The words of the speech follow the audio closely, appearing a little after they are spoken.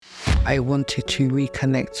I wanted to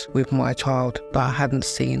reconnect with my child that I hadn't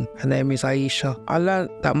seen. Her name is Aisha. I learned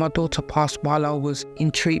that my daughter passed while I was in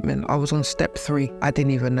treatment. I was on step 3. I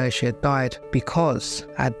didn't even know she had died because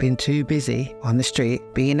I'd been too busy on the street,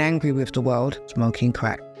 being angry with the world, smoking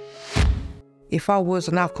crack. If I was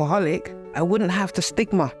an alcoholic, I wouldn't have the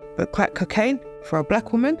stigma. But crack cocaine, for a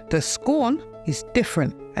black woman, the scorn is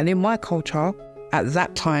different. And in my culture, at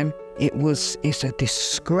that time, it's a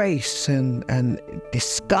disgrace and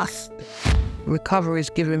disgust. Recovery has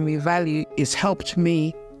given me value. It's helped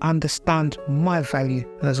me understand my value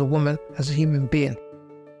as a woman, as a human being.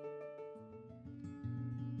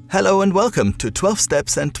 Hello and welcome to 12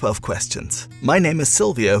 Steps and 12 Questions. My name is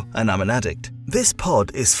Silvio and I'm an addict. This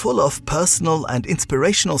pod is full of personal and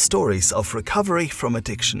inspirational stories of recovery from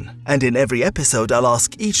addiction. And in every episode I'll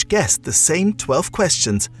ask each guest the same 12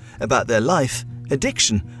 questions about their life,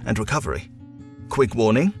 addiction and recovery. Quick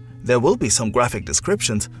warning, there will be some graphic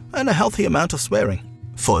descriptions and a healthy amount of swearing.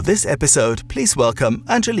 For this episode, please welcome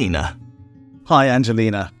Angelina. Hi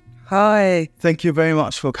Angelina. Hi. Thank you very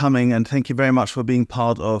much for coming and thank you very much for being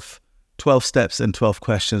part of 12 Steps and 12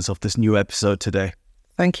 Questions of this new episode today.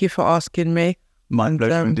 Thank you for asking me. My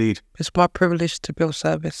pleasure indeed. It's my privilege to be of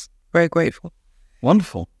service. Very grateful.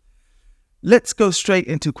 Wonderful. Let's go straight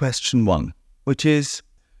into question 1, which is,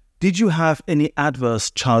 did you have any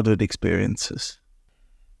adverse childhood experiences?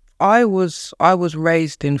 I was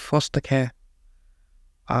raised in foster care.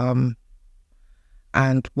 And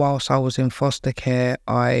whilst I was in foster care,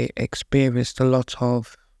 I experienced a lot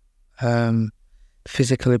of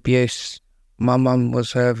physical abuse. My mum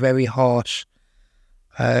was a very harsh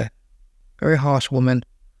woman.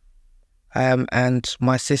 And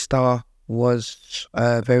my sister was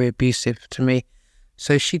very abusive to me.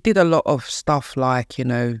 So she did a lot of stuff like,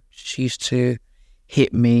 she used to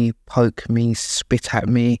hit me, poke me, spit at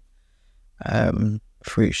me.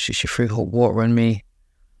 She threw hot water on me.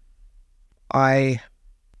 I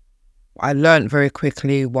learned very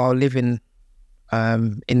quickly while living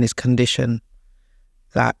in this condition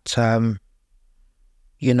that,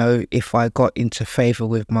 if I got into favour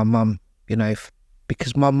with my mum,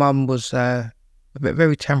 because my mum was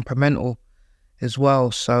very temperamental as well.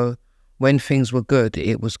 So when things were good,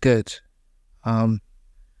 it was good.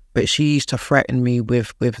 But she used to threaten me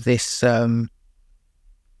with this, I'll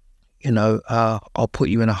put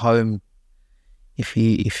you in a home if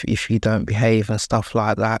you don't behave and stuff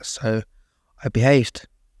like that. So I behaved.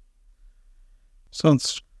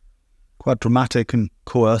 Sounds quite dramatic and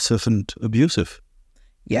coercive and abusive.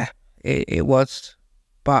 Yeah, it was.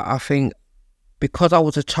 But I think because I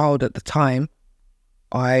was a child at the time,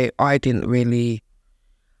 I didn't really,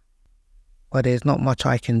 there's not much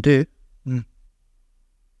I can do. Mm.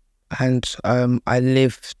 And I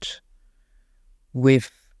lived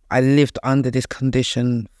under this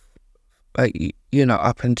condition,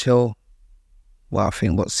 up until, I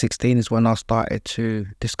think 16 is when I started to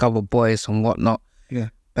discover boys and whatnot. Yeah.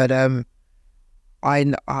 But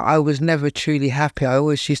I was never truly happy. I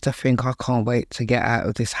always used to think, I can't wait to get out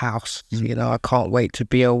of this house. Mm. I can't wait to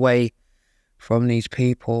be away from these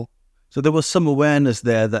people. So there was some awareness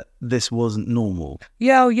there that this wasn't normal.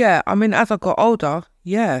 Yeah. I mean, as I got older,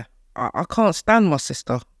 yeah, I can't stand my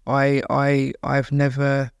sister. I've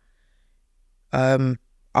never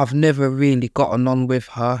really gotten on with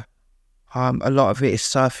her. A lot of it is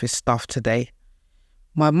surface stuff today.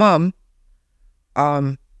 My mum,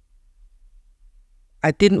 I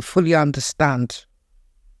didn't fully understand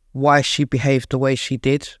why she behaved the way she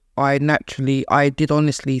did. I did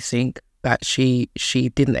honestly think that she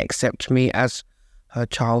didn't accept me as her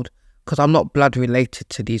child, because I'm not blood related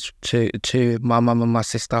to my mum and my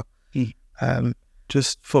sister.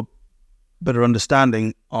 Just for better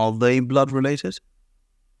understanding, are they blood related?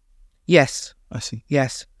 Yes. I see.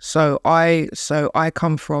 Yes. So I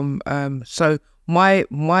come from my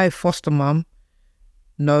foster mum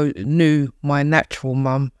knew my natural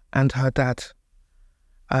mum and her dad.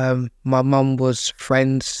 My mum was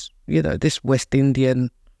friends, this West Indian.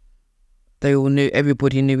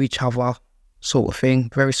 Everybody knew each other, sort of thing.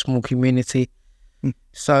 Very small community. Mm.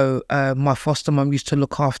 So my foster mum used to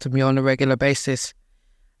look after me on a regular basis,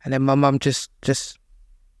 and then my mum just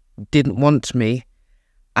didn't want me,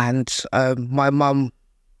 and my mum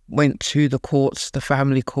went to the courts, the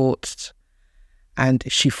family courts, and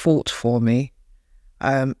she fought for me.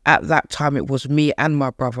 At that time, it was me and my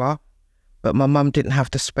brother, but my mum didn't have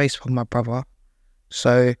the space for my brother,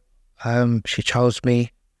 so she chose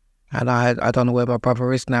me. And I don't know where my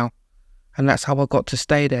brother is now. And that's how I got to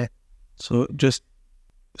stay there. So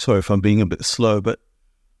sorry if I'm being a bit slow, but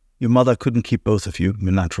your mother couldn't keep both of you,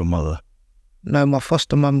 your natural mother. No, my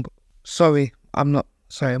foster mum, sorry, I'm not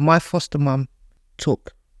Sorry, my foster mum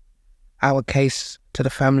took our case to the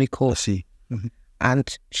family I court, see.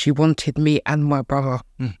 and she wanted me and my brother,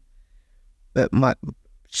 but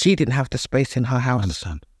she didn't have the space in her I house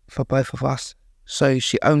understand. for both of us, so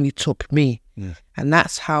she only took me, and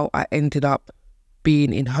that's how I ended up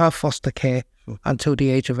being in her foster care until the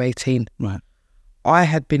age of 18. Right. I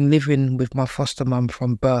had been living with my foster mum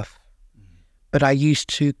from birth, but I used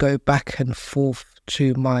to go back and forth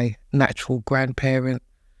to my natural grandparent.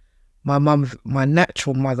 My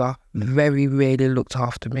natural mother very rarely looked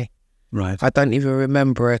after me. Right. I don't even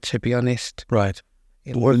remember her, to be honest. Right.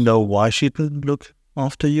 Do you know why she didn't look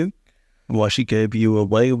after you? Why she gave you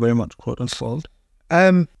away very much, quote unquote?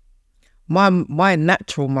 My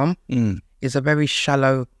natural mum is a very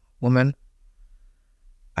shallow woman,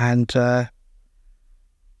 and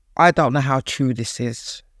I don't know how true this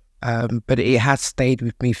is, but it has stayed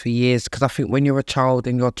with me for years, because I think when you're a child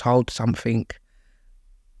and you're told something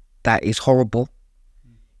that is horrible,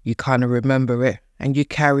 you kind of remember it and you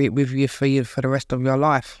carry it with you for the rest of your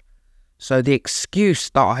life. So the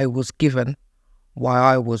excuse that I was given why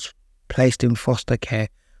I was placed in foster care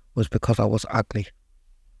was because I was ugly.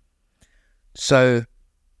 So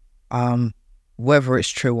whether it's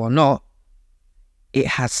true or not, it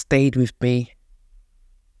has stayed with me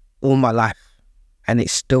all my life, and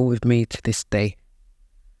it's still with me to this day.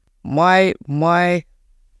 My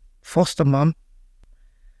foster mum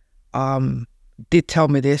did tell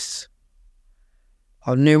me this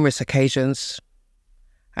on numerous occasions,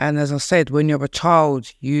 and as I said, when you're a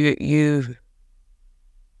child, you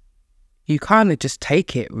kind of just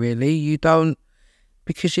take it, really. You don't,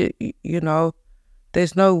 because you know,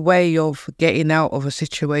 there's no way of getting out of a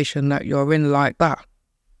situation that you're in like that.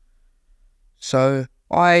 So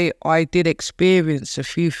I did experience a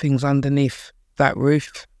few things underneath that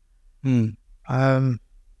roof.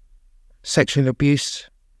 Sexual abuse,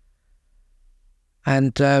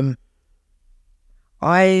 and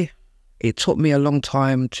it took me a long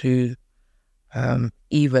time to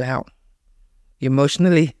even out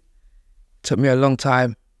emotionally. It took me a long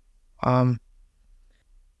time.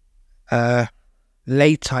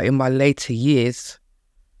 Later, in my later years,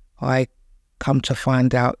 I come to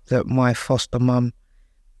find out that my foster mum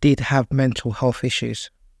did have mental health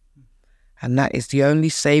issues, and that is the only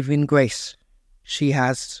saving grace she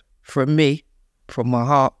has from me, from my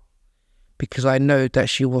heart, because I know that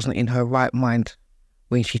she wasn't in her right mind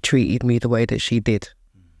when she treated me the way that she did.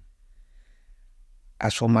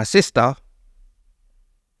 As for my sister,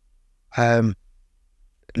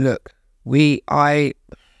 look, I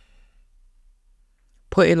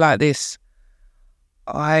put it like this: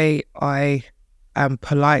 I am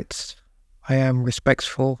polite, I am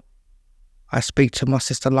respectful, I speak to my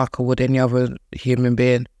sister like I would any other human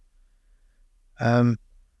being.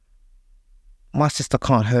 My sister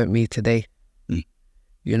can't hurt me today,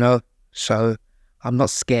 you know, so I'm not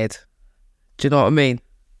scared. Do you know what I mean?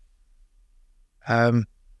 I'm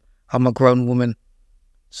a grown woman,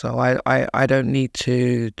 so I don't need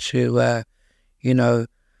to you know,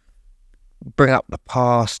 bring up the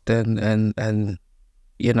past and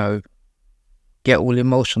you know, get all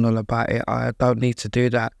emotional about it. I don't need to do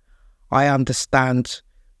that. I understand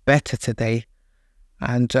better today,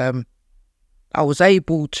 and I was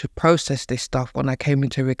able to process this stuff when I came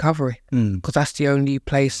into recovery, because that's the only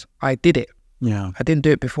place I did it. Yeah. I didn't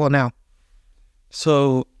do it before now.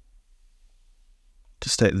 So, to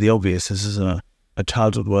state the obvious, this is a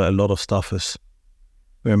childhood where a lot of stuff is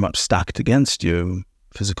very much stacked against you.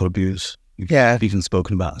 Physical abuse. You've even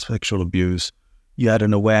spoken about sexual abuse. You had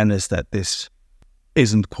an awareness that this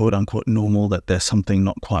isn't quote unquote normal, that there's something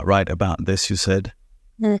not quite right about this, you said.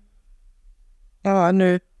 Oh, I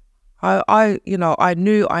knew. I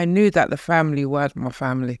knew that the family weren't my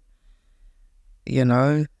family. You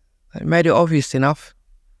know, it made it obvious enough.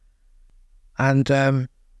 And my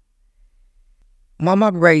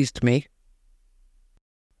mum raised me,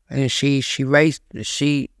 and she raised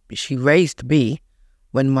me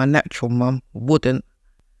when my natural mum wouldn't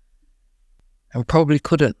and probably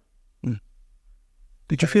couldn't.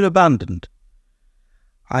 Did you feel abandoned?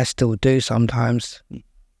 I still do sometimes.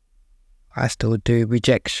 I still do.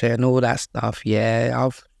 Rejection, all that stuff. Yeah,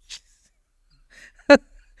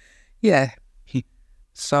 yeah.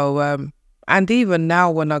 So, and even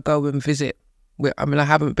now when I go and visit, I mean, I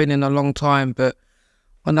haven't been in a long time, but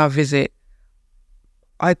when I visit,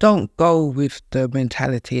 I don't go with the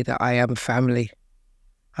mentality that I am family.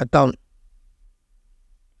 I don't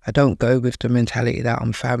go with the mentality that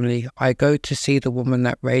I'm family. I go to see the woman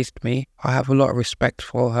that raised me. I have a lot of respect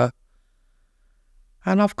for her.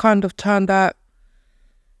 And I've kind of turned out,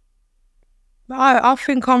 I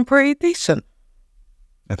think I'm pretty decent.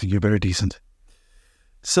 I think you're very decent.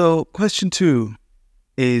 So question 2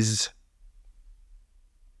 is,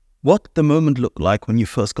 what did the moment look like when you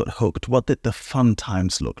first got hooked? What did the fun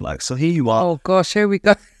times look like? So here you are. Oh gosh, here we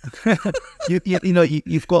go.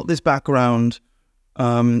 You've got this background,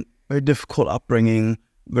 very difficult upbringing,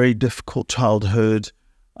 very difficult childhood,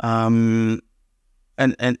 and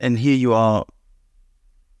here you are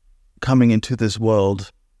coming into this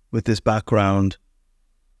world with this background.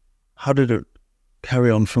 How did it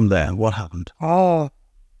carry on from there? What happened? Oh,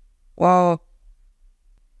 well,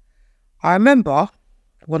 I remember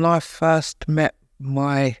when I first met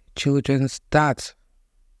my children's dad,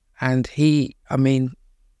 and he's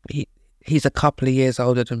a couple of years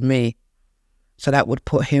older than me, so that would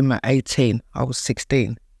put him at 18. I was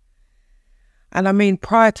 16. And I mean,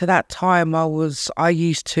 prior to that time, I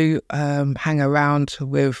used to hang around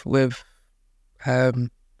with her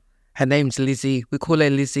name's Lizzie. We call her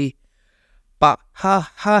Lizzie, but her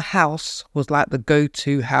house was like the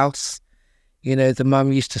go-to house. You know, the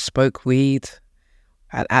mum used to smoke weed.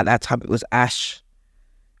 At that time, it was ash.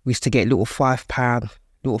 We used to get little £5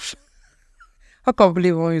 I can't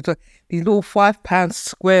believe what you're talking. These little £5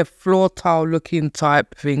 square floor tile looking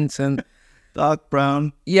type things, and Dark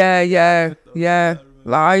brown. Yeah. Like,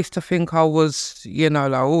 I used to think I was,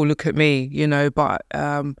 like, oh, look at me, but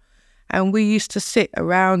and we used to sit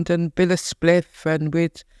around and bill a spliff, and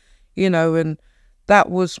and that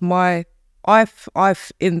was my. At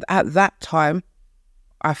that time,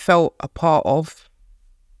 I felt a part of,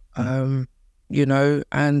 and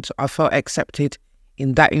I felt accepted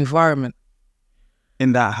in that environment.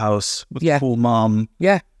 In that house with Yeah. the cool mom.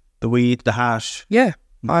 Yeah. The weed, the hash. Yeah.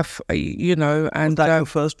 And Was that your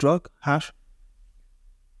first drug, hash?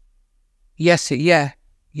 Yes, yeah.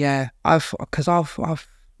 I've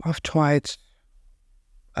tried,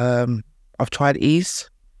 I've tried Ease,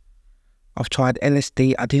 I've tried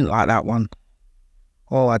LSD. I didn't like that one.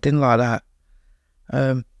 Oh, I didn't like that.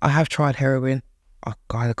 I have tried heroin. Oh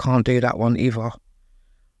God, I can't do that one either.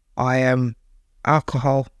 I am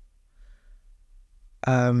alcohol,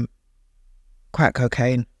 crack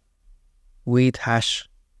cocaine, weed, hash.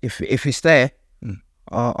 If it's there,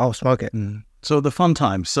 I'll smoke it. So the fun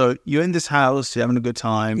times. So you're in this house, you're having a good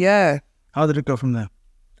time. Yeah. How did it go from there?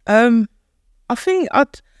 I think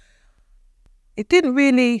it didn't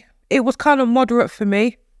really. It was kind of moderate for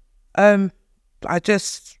me. I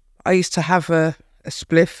used to have a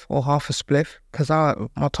spliff or half a spliff because I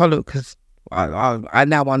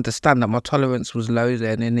now understand that my tolerance was low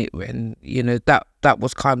then, and that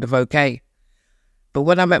was kind of okay. But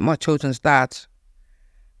when I met my children's dad,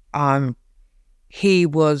 he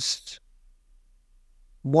was,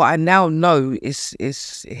 what I now know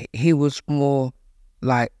is he was more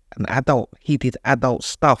like an adult. He did adult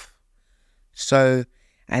stuff. So,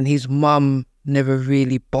 and his mum never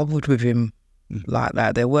really bothered with him like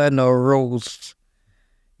that. There were no rules.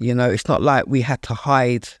 It's not like we had to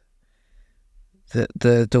hide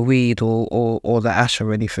the weed or the ash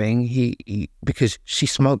or anything. He because she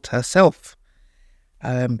smoked herself.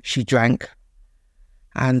 She drank,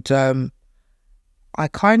 and I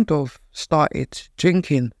kind of started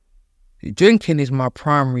drinking. Drinking is my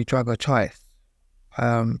primary drug of choice.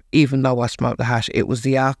 Even though I smoked the hash, it was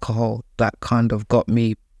the alcohol that kind of got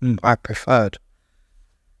me. I preferred.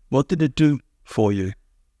 What did it do for you?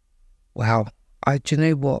 Wow, do you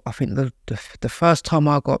know what? I think the first time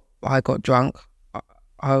I got drunk,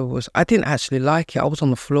 I didn't actually like it. I was on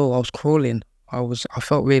the floor. I was crawling. I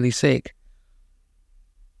felt really sick.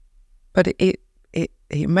 But it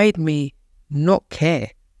made me not care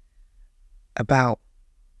about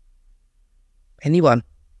anyone.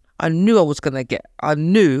 I knew I was gonna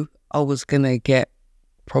get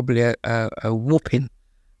probably a whooping,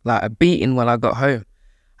 like a beating when I got home.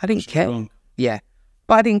 I didn't care. Wrong. Yeah,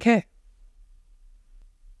 but I didn't care.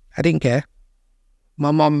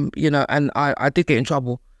 My mum, and I did get in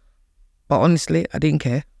trouble, but honestly, I didn't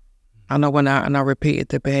care. And I went out and I repeated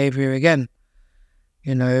the behaviour again.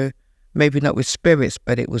 Maybe not with spirits,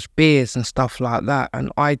 but it was beers and stuff like that.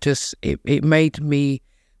 And it made me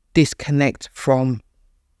disconnect from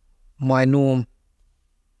my norm.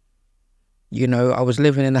 I was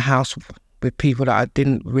living in a house with people that I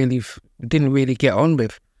didn't really get on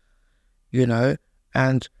with,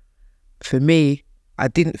 and for me, I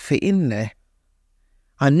didn't fit in there.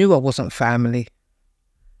 I knew I wasn't family.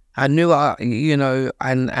 I knew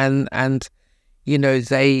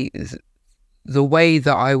the way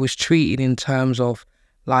that I was treated in terms of,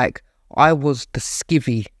 like, I was the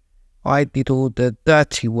skivvy. I did all the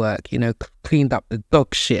dirty work, cleaned up the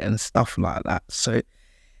dog shit and stuff like that. So,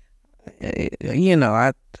 I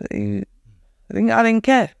didn't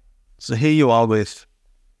care. So here you are with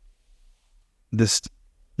this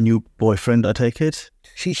new boyfriend, I take it,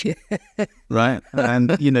 right?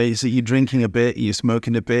 And, so you're drinking a bit, you're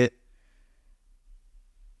smoking a bit.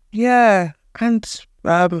 Yeah, and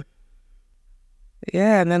and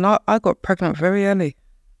then I got pregnant very early.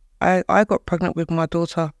 I got pregnant with my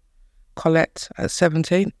daughter, Colette, at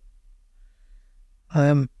 17.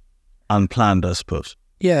 Unplanned, I suppose.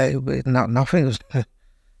 Yeah, nothing was, it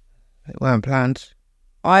weren't planned.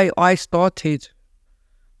 I started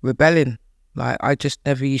rebelling. Like, I just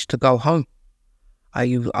never used to go home.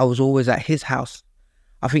 I was always at his house.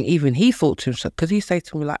 I think even he thought to himself, because he said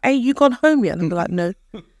to me like, "Hey, you gone home yet?" And I'd be like, "No."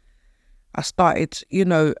 I started,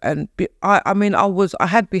 and I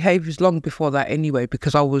had behaviours long before that anyway,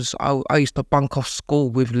 because I used to bunk off school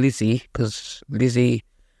with Lizzie, because Lizzie,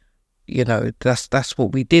 that's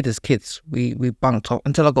what we did as kids. We bunked off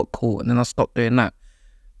until I got caught, and then I stopped doing that.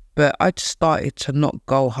 But I just started to not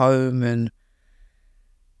go home, and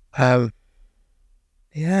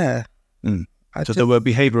yeah. So there were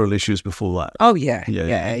behavioural issues before that. Oh yeah.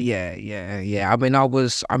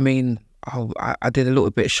 I did a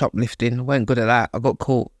little bit of shoplifting. Wasn't good at that. I got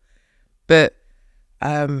caught. But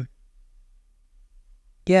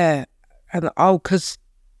yeah, and because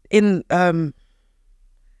in at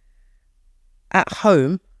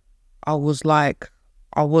home, I was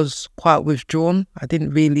quite withdrawn. I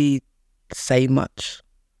didn't really say much.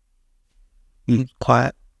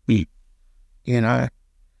 Quiet.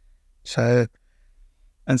 So.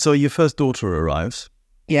 And so your first daughter arrives.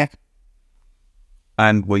 Yeah.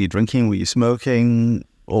 And were you drinking? Were you smoking?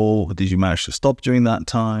 Or did you manage to stop during that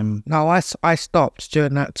time? No, I stopped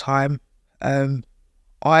during that time.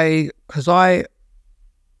 Because I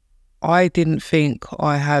didn't think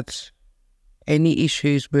I had any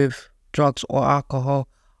issues with drugs or alcohol.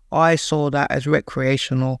 I saw that as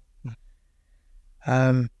recreational.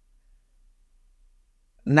 Now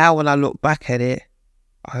when I look back at it,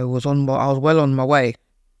 I was well on my way,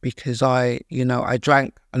 because I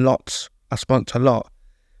drank a lot, I smoked a lot.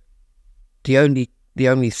 The only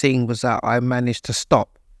thing was that I managed to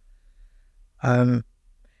stop. And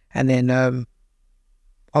then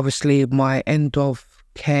obviously my end of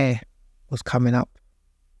care was coming up.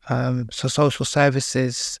 So social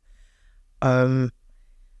services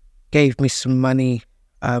gave me some money.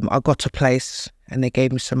 I got a place and they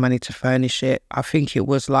gave me some money to furnish it. I think it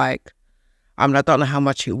was like, I don't know how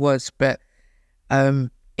much it was, but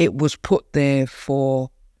it was put there for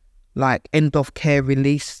like end of care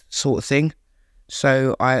release sort of thing.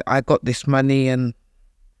 So I got this money and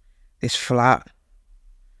this flat.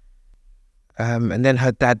 And then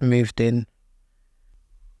her dad moved in.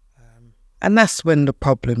 And that's when the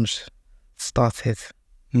problems started.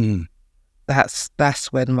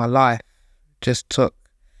 That's when my life just took.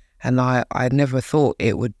 And I never thought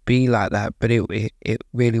it would be like that, but it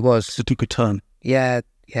really was. It took a turn. Yeah.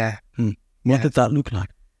 What did that look like?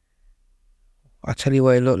 I'll tell you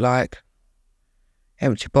what it looked like.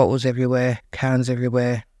 Empty bottles everywhere, cans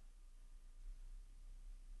everywhere.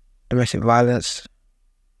 Domestic violence.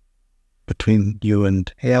 Between you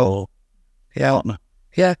and your partner?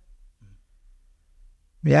 Yeah.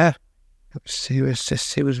 It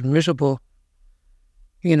was miserable.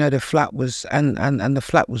 The flat was, and the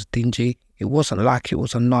flat was dingy. It wasn't like it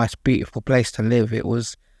was a nice, beautiful place to live. It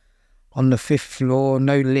was on the 5th floor,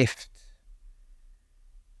 no lift.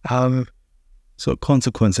 So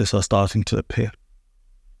consequences are starting to appear.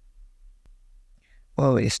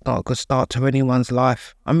 Well, it's not a good start to anyone's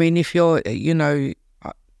life. I mean, if you're,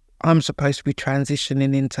 I'm supposed to be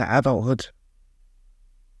transitioning into adulthood.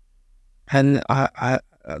 And I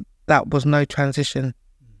that was no transition.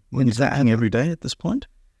 Were you drinking every day at this point?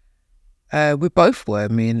 We both were,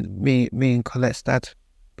 me and Colette's dad.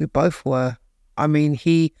 We both were. I mean,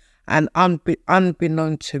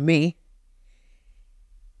 unbeknown to me,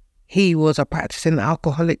 he was a practicing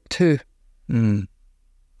alcoholic too. We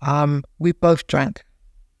both drank.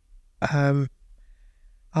 I'm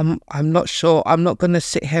not sure. I'm not going to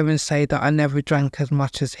sit here and say that I never drank as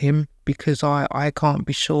much as him, because I can't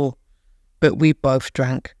be sure. But we both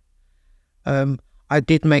drank. I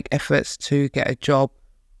did make efforts to get a job,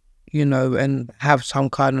 and have some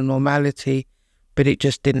kind of normality, but it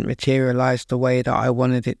just didn't materialise the way that I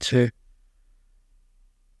wanted it to.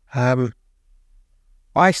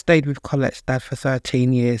 I stayed with Colette's dad for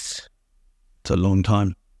 13 years. It's a long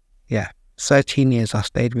time. Yeah, 13 years I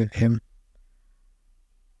stayed with him.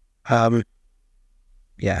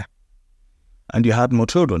 Yeah. And you had more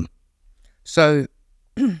children? So,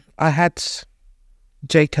 I had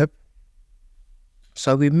Jacob.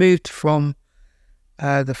 So we moved from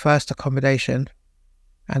the first accommodation,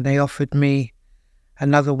 and they offered me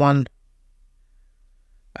another one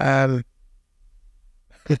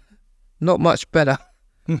not much better.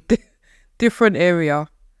 Different area,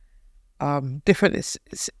 different.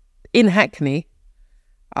 It's in Hackney,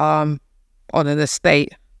 on an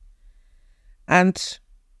estate, and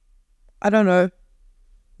I don't know.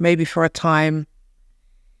 Maybe for a time,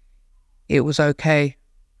 it was okay.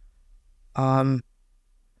 You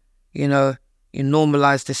know, you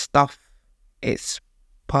normalize this stuff. It's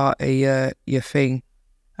part of your thing.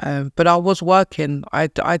 But I was working. I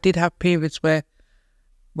did have periods where,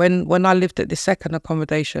 when I lived at the second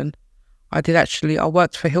accommodation, I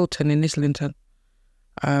worked for Hilton in Islington.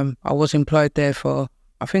 I was employed there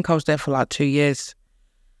I think I was there for like 2 years.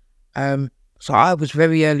 So I was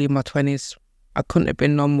very early in my 20s. I couldn't have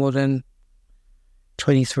been no more than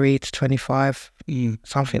 23 to 25,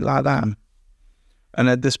 something like that. And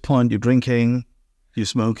at this point, you're drinking, you're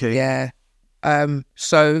smoking. Yeah.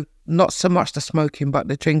 So not so much the smoking, but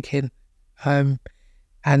the drinking. And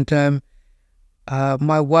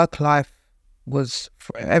my work life was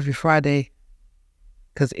every Friday,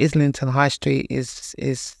 because Islington High Street is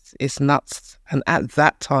nuts. And at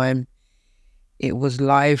that time, it was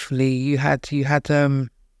lively. You had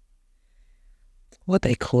what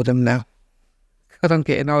they call them now? God, I'm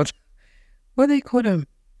getting old. What do they call them?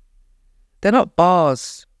 They're not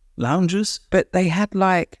bars. Lounges? But they had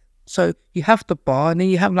so you have the bar and then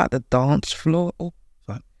you have like the dance floor.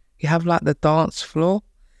 Right. You have like the dance floor.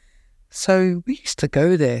 So we used to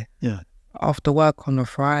go there after work on a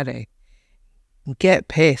Friday and get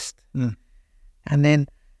pissed. And then,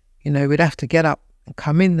 we'd have to get up and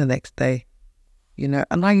come in the next day,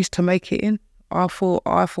 and I used to make it in. I thought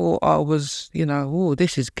I was, oh,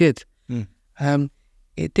 this is good.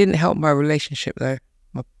 It didn't help my relationship though.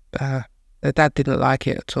 The dad didn't like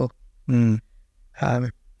it at all. And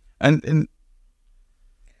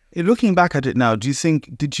looking back at it now,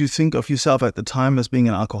 did you think of yourself at the time as being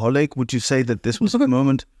an alcoholic? Would you say that this was the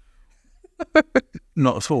moment?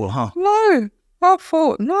 Not at all, huh? No, I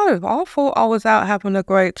thought I was out having a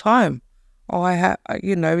great time.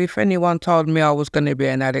 If anyone told me I was going to be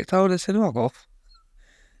an addict, I would have said, "Oh, God,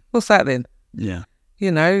 what's that then?" Yeah.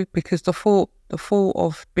 Because the thought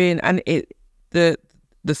of being, and the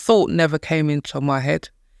thought never came into my head,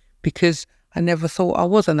 because I never thought I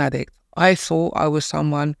was an addict. I thought I was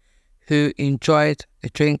someone who enjoyed a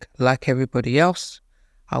drink like everybody else.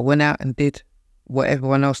 I went out and did what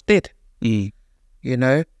everyone else did.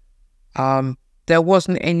 There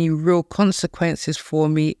wasn't any real consequences for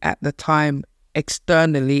me at the time,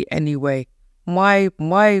 externally anyway.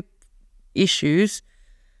 My issues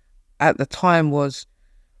at the time was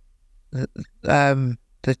the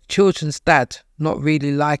children's dad not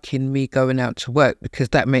really liking me going out to work, because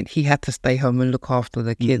that meant he had to stay home and look after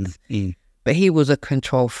the kids. But he was a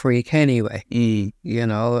control freak anyway,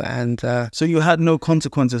 and... So you had no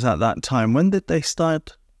consequences at that time. When did they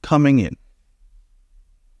start coming in?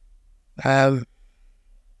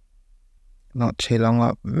 Not too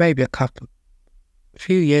long, maybe a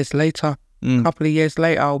few years later, couple of years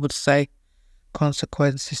later, I would say,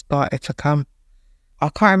 consequences started to come. I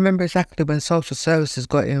can't remember exactly when social services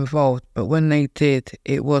got involved, but when they did,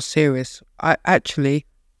 it was serious.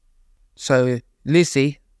 So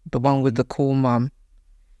Lizzie, the one with the cool mum,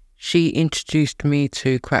 she introduced me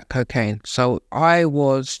to crack cocaine. So I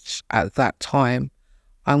was, at that time,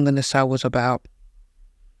 I'm going to say I was about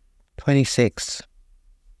 26.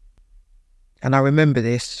 And I remember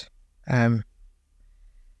this. And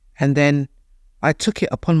then I took it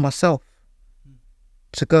upon myself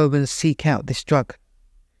to go and seek out this drug.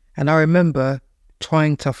 And I remember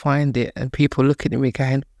trying to find it and people looking at me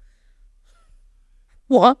going,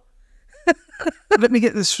 "What?" Let me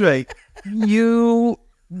get this straight. You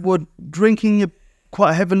were drinking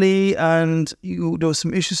quite heavily, and there were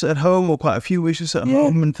some issues at home, or quite a few issues at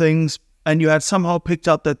home and things, and you had somehow picked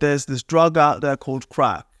up that there's this drug out there called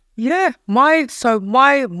crack. Yeah. My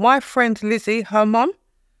friend Lizzie, her mum,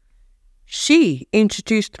 she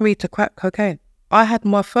introduced me to crack cocaine. I had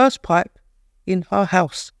my first pipe in her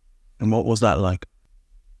house. And what was that like?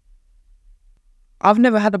 I've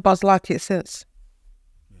never had a buzz like it since.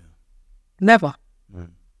 Never.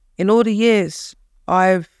 In all the years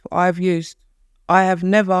I've used, I have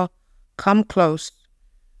never come close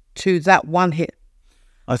to that one hit.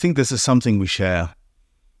 I think this is something we share.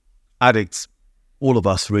 Addicts, all of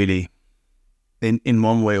us really, in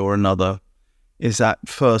one way or another, is that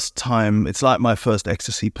first time. It's like my first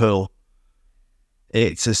ecstasy pill.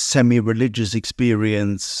 It's a semi-religious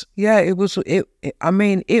experience. Yeah, it was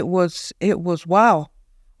wow.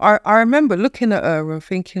 I remember looking at her and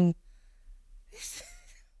thinking,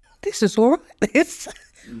 this is all right,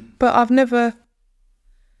 but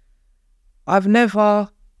I've never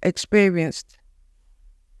experienced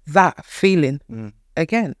that feeling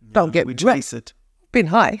again. Don't get we me wrong. chase it. Been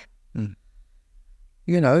high,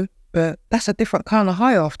 you know, but that's a different kind of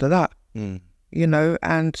high after that, you know,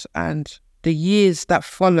 and the years that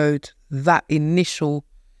followed that initial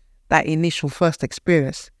first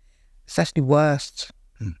experience, it's actually worst.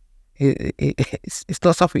 It's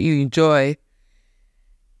not something you enjoy,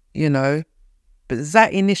 you know, but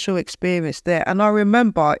that initial experience there. And I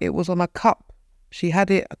remember it was on a cup. She had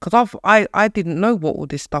it, because I didn't know what all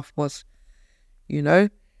this stuff was, you know,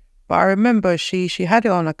 but I remember she had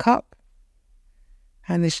it on a cup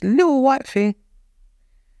and this little white thing.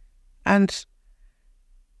 And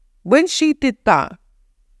when she did that,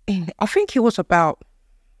 I think it was a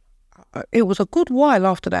good while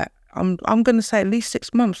after that. I'm going to say at least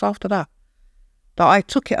 6 months after that I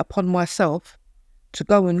took it upon myself to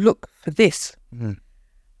go and look for this.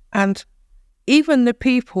 And even the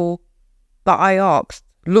people that I asked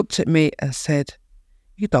looked at me and said,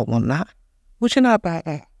 "You don't want that. What you know about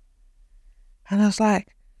that?" And I was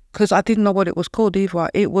like, because I didn't know what it was called either.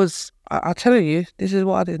 It was, I tell you, this is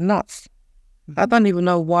what I did, nuts. I don't even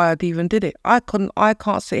know why I'd even did it. I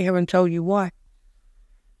can't sit here and tell you why.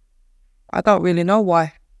 I don't really know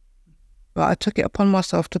why. But I took it upon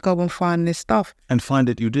myself to go and find this stuff. And find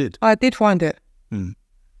it you did. I did find it.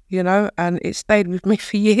 You know, and it stayed with me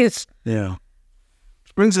for years. Yeah.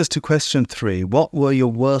 Which brings us to question 3. What were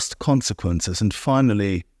your worst consequences? And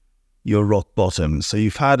finally, your rock bottom. So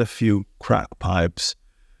you've had a few crack pipes.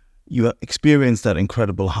 You experienced that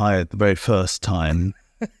incredible high at the very first time.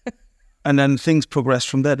 And then things progressed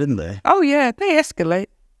from there, didn't they? Oh, yeah, they escalate.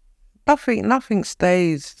 Nothing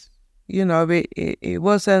stays. You know, it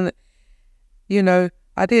wasn't, you know,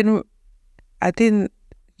 I didn't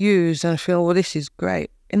use and feel, well, this is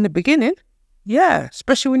great. In the beginning, yeah,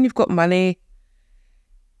 especially when you've got money,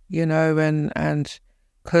 you know, and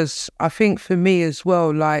because I think for me as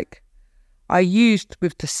well, like, I used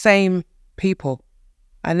with the same people.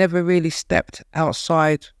 I never really stepped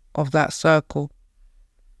outside of that circle.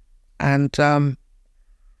 And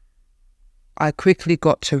I quickly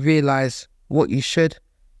got to realise what you should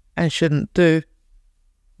and shouldn't do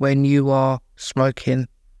when you are smoking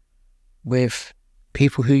with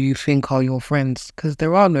people who you think are your friends, because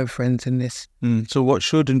there are no friends in this. So what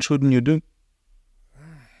should and shouldn't you do?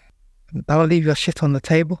 Don't leave your shit on the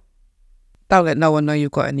table. Don't let no one know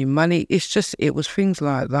you've got any money. It was things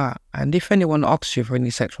like that. And if anyone asks you for any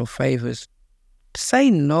sexual favours, say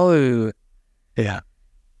no. Yeah.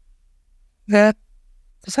 Yeah.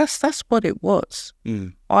 Because that's what it was.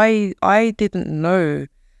 I didn't know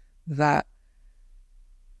that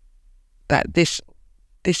this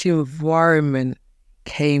environment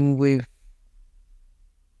came with,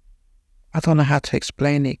 I don't know how to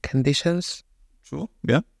explain it, conditions. Sure.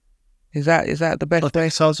 Yeah. Is that the best way?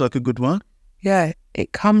 That sounds like a good one. Yeah,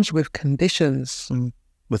 it comes with conditions.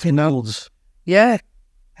 With rules. Yeah.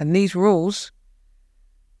 And these rules,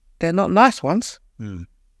 they're not nice ones.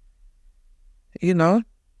 You know,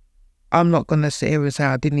 I'm not going to sit here and say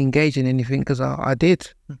I didn't engage in anything, because I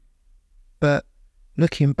did. But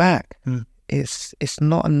looking back, it's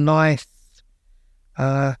not a nice,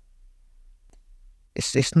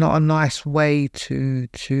 it's not a nice way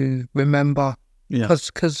to remember. Yeah.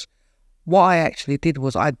 Because what I actually did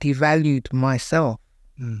was I devalued myself.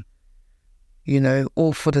 You know,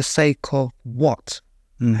 all for the sake of what?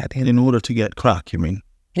 In order to get crack, you mean?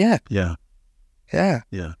 Yeah. Yeah. Yeah.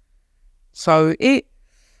 Yeah. So the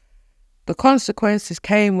consequences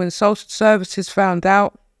came when social services found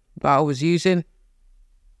out that I was using.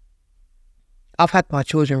 I've had my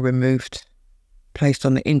children removed, placed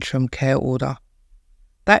on the interim care order.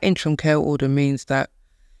 That interim care order means that,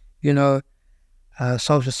 you know,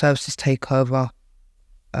 social services take over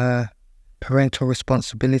parental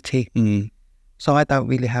responsibility. So I don't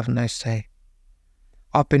really have no say.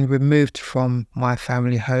 I've been removed from my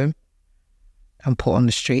family home and put on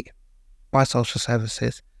the street by social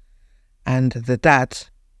services. And the dad,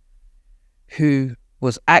 who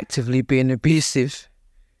was actively being abusive,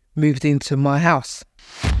 moved into my house.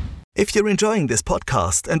 If you're enjoying this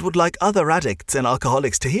podcast and would like other addicts and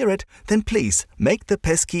alcoholics to hear it, then please make the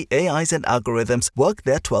pesky AIs and algorithms work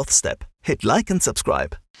their 12th step. Hit like and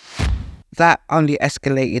subscribe. That only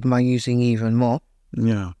escalated my using even more.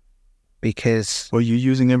 Yeah. Because... Were you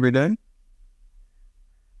using every day?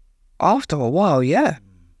 After a while, yeah.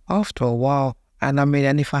 After a while. And I mean,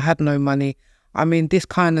 and if I had no money, I mean, this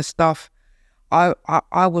kind of stuff, I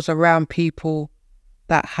was around people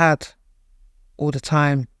that had all the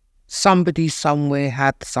time. Somebody somewhere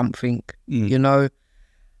had something, you know,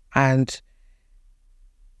 and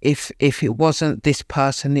if it wasn't this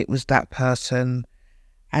person, it was that person.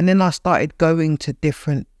 And then I started going to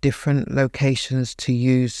different locations to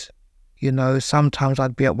use. You know, sometimes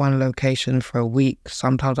I'd be at one location for a week.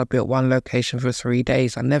 Sometimes I'd be at one location for 3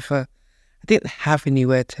 days. I didn't have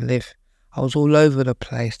anywhere to live. I was all over the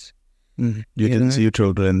place. You didn't see your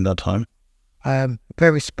children in that time?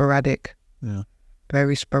 Very sporadic. Yeah.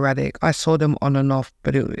 Very sporadic. I saw them on and off,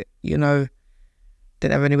 but it, didn't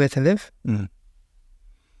have anywhere to live.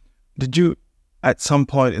 Did you, at some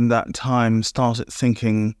point in that time, start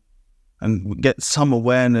thinking and get some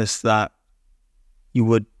awareness that you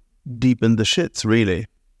were deep in the shits, really?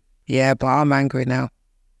 Yeah, but I'm angry now.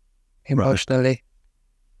 Emotionally.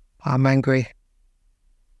 Right. I'm angry.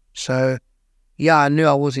 So, yeah, I knew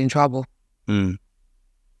I was in trouble. But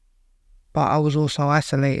I was also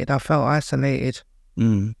isolated. I felt isolated.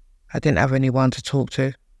 I didn't have anyone to talk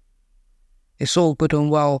to. It's all good and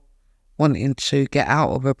well wanting to get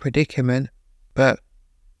out of a predicament, but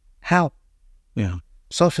how? Yeah.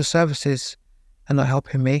 Social services are not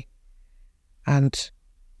helping me, and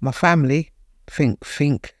my family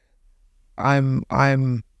think I'm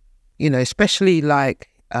especially like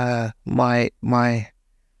the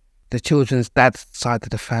children's dad's side of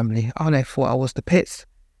the family. Oh, they thought I was the pits.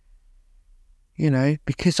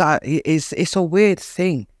 Because it's a weird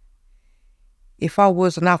thing. If I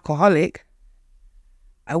was an alcoholic,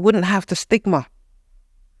 I wouldn't have the stigma.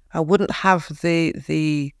 I wouldn't have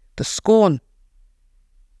the scorn.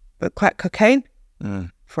 But crack cocaine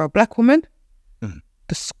for a black woman,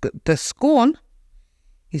 the scorn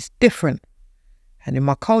is different. And in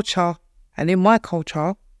my culture,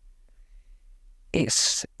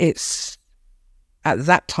 it's at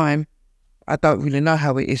that time. I don't really know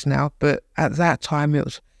how it is now, but at that time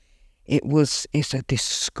it's a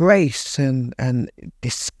disgrace and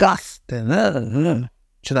disgust and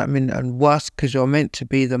do you know what I mean? And worse, because you're meant to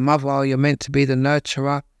be the mother, you're meant to be the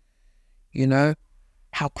nurturer.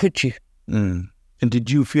 How could you? And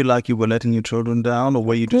did you feel like you were letting your children down, or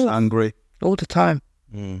were you just angry? All the time.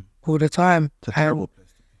 All the time. It's a terrible place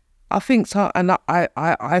to be. I think so, and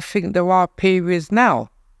I think there are periods now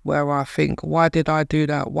where I think, why did I do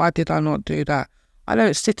that? Why did I not do that? I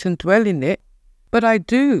don't sit and dwell in it, but I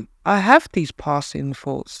do. I have these passing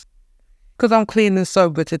thoughts. Because I'm clean and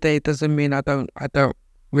sober today doesn't mean I don't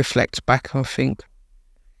reflect back and think.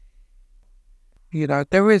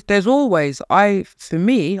 There's always, for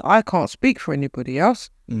me, I can't speak for anybody else,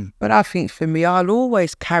 but I think for me, I'll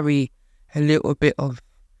always carry a little bit of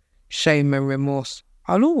shame and remorse.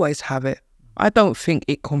 I'll always have it. I don't think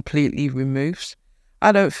it completely removes.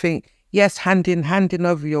 I don't think, yes, handing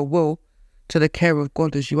over your will to the care of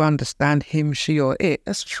God as you understand him, she or it,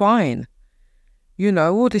 that's fine.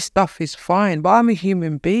 All this stuff is fine, but I'm a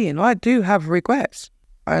human being. I do have regrets.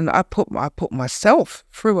 And I put myself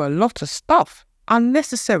through a lot of stuff,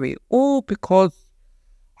 unnecessary, all because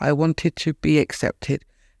I wanted to be accepted.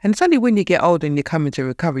 And it's only when you get older and you come into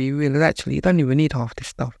recovery, you realise actually you don't even need half this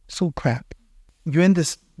stuff. It's all crap. You're in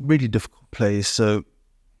this really difficult place, so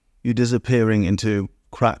you're disappearing into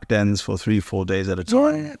crack dens for 3-4 days at a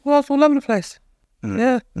time. Yeah, well, it's all over the place.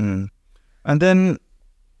 Yeah. And then,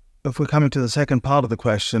 if we're coming to the second part of the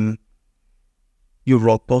question, your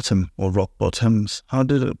rock bottom or rock bottoms, how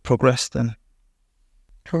did it progress then?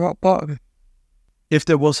 To rock bottom? If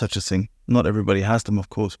there was such a thing. Not everybody has them, of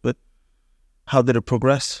course, but how did it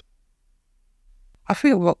progress? I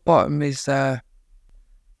think rock bottom is when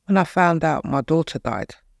I found out my daughter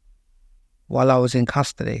died while I was in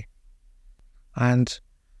custody. And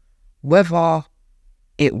whether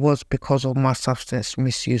it was because of my substance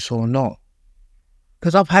misuse or not,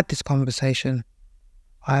 because I've had this conversation,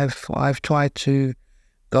 I've tried to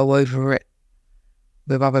go over it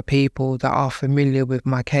with other people that are familiar with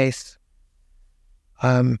my case.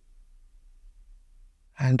 And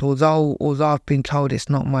although I've been told it's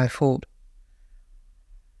not my fault,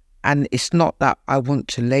 and it's not that I want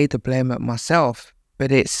to lay the blame at myself,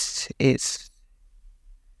 but it's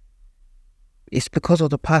because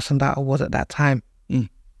of the person that I was at that time.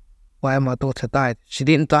 Why my daughter died. She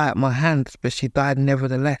didn't die at my hands, but she died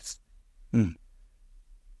nevertheless.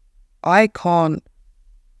 I can't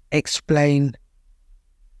explain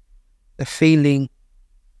the feeling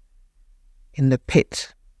in the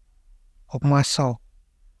pit of my soul.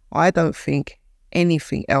 I don't think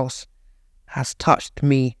anything else has touched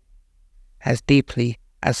me as deeply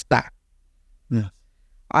as that. Yeah.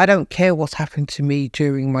 I don't care what's happened to me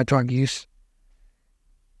during my drug use,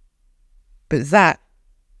 but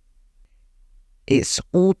it's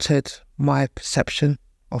altered my perception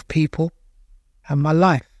of people and my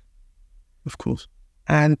life. Of course.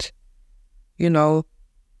 And,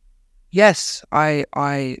 yes, I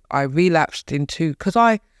relapsed into, because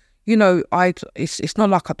you know, it's not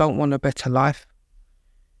like I don't want a better life.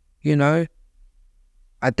 You know,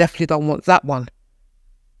 I definitely don't want that one.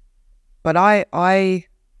 But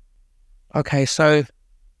okay, so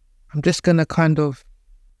I'm just going to kind of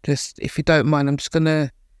if you don't mind, I'm just going to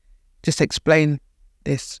just explain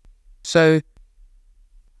this. So,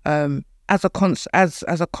 as a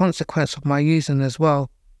consequence of my using as well,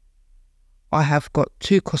 I have got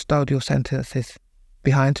 2 custodial sentences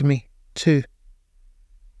behind me, 2.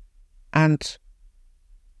 And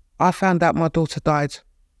I found out my daughter died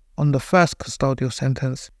on the first custodial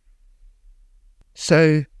sentence.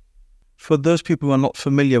 So, for those people who are not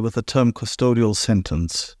familiar with the term custodial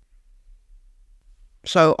sentence.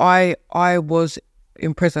 So I was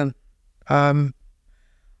in prison. I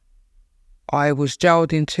was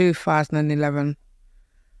jailed in 2011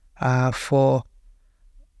 for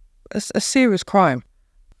a serious crime.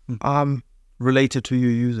 Related to you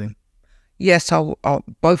using? Yes,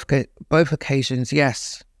 both occasions,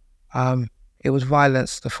 yes. It was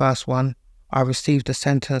violence, the first one. I received a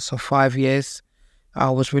sentence of 5 years. I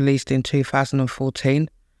was released in 2014,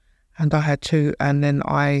 and I had 2, and then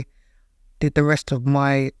I did the rest of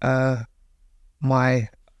my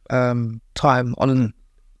time on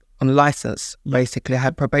license. Basically, I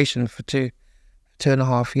had probation for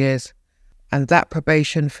 2.5 years, and that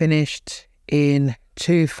probation finished in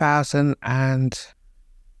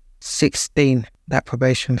 2016. That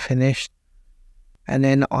probation finished, and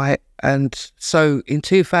then so in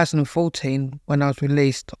 2014, when I was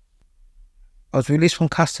released from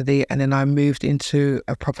custody, and then I moved into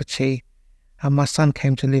a property, and my son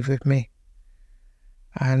came to live with me.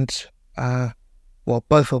 And,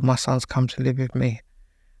 both of my sons come to live with me.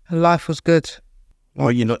 And life was good.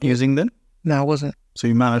 Were you not using then? No, I wasn't. So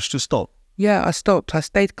you managed to stop? Yeah, I stopped. I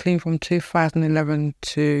stayed clean from 2011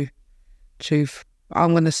 to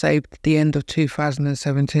I'm going to say the end of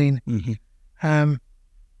 2017. Mm-hmm.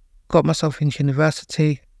 Got myself into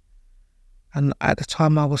university. And at the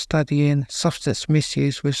time I was studying substance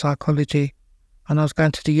misuse with psychology. And I was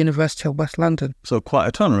going to the University of West London. So quite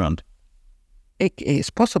a turnaround. It's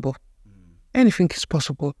possible. Anything is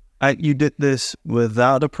possible. You did this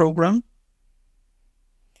without a program?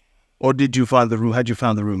 Or did you find the room? Had you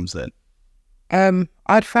found the rooms then?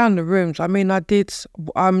 I'd found the rooms. I mean, I did.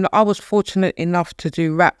 I was fortunate enough to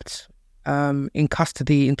do wrapped in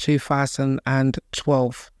custody in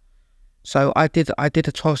 2012. So I did a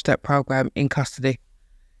 12-step program in custody.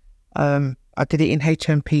 I did it in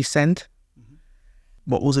HMP Send.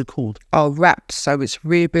 What was it called? Oh, wrapped. So it's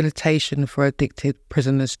Rehabilitation for Addicted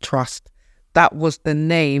Prisoners Trust. That was the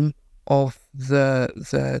name of the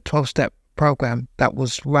 12-step program that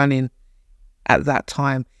was running at that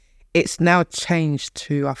time. It's now changed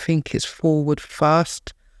to, I think it's Forward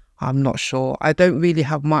First. I'm not sure. I don't really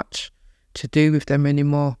have much to do with them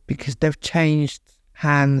anymore because they've changed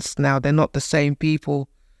hands now. They're not the same people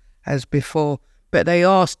as before, but they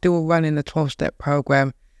are still running the 12-step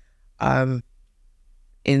program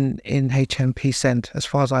in HMP Send, as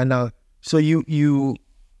far as I know. So you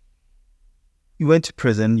went to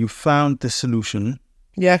prison, you found the solution.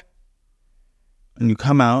 Yeah. And you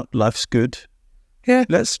come out, life's good. Yeah.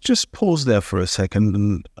 Let's just pause there for a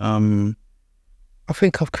second. And I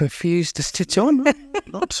think I've confused the situation.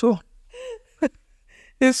 Not so.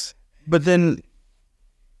 Yes. But then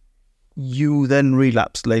you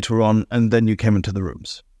relapsed later on, and then you came into the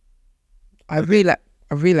rooms. I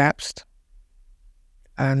relapsed.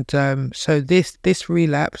 And so this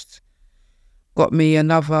relapse got me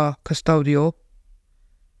another custodial.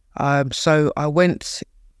 So I went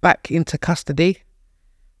back into custody,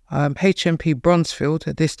 HMP Bronzefield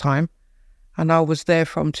at this time, and I was there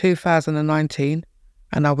from 2019,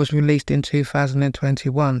 and I was released in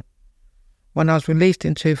 2021. When I was released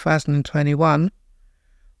in 2021,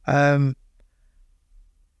 I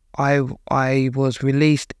was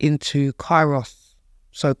released into Kairos.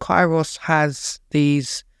 So Kairos has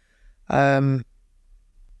these, they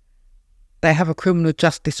have a criminal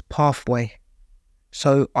justice pathway.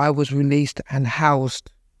 So I was released and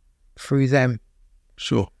housed through them.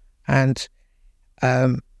 Sure. And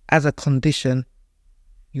as a condition,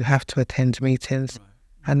 you have to attend meetings. Right.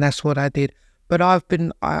 And that's what I did. But I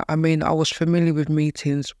was familiar with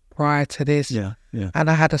meetings prior to this. Yeah. And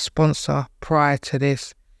I had a sponsor prior to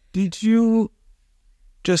this. Did you,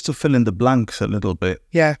 just to fill in the blanks a little bit.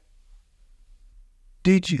 Yeah.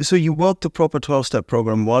 So you worked the proper 12-step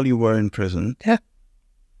program while you were in prison? Yeah.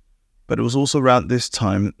 But it was also around this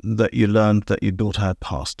time that you learned that your daughter had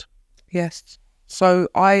passed. Yes. So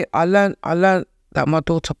I learned that my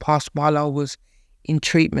daughter passed while I was in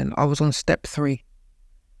treatment. I was on step 3.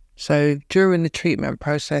 So during the treatment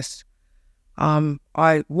process,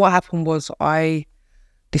 What happened was I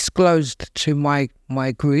disclosed to my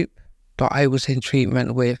group that I was in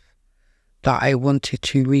treatment with, that I wanted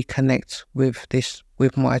to reconnect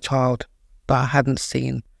with my child that I hadn't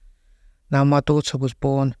seen. Now, my daughter was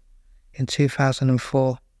born in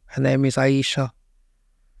 2004. Her name is Aisha.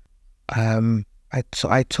 I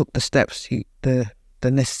took the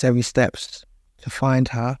necessary steps to find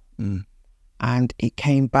her, and it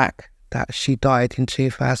came back that she died in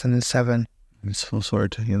 2007. I'm so sorry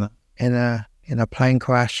to hear that. In a plane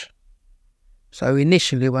crash. So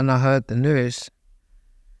initially, when I heard the news,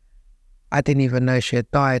 I didn't even know she had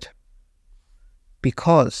died,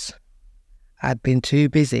 because I'd been too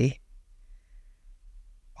busy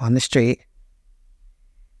on the street,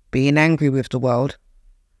 being angry with the world,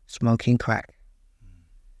 smoking crack.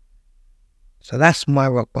 So that's my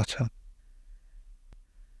rock bottom.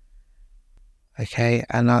 Okay,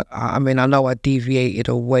 and I mean, I know I deviated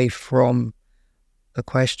away from the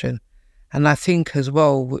question. And I think as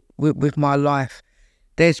well, with my life,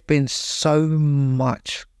 there's been so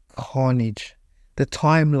much carnage. The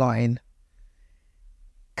timeline,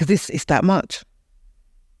 because it's that much.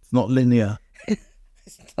 It's not linear.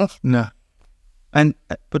 No.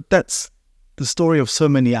 But that's the story of so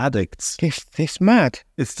many addicts. It's mad.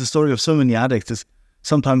 It's the story of so many addicts. It's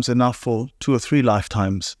sometimes enough for 2 or 3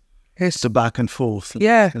 lifetimes. It's the back and forth.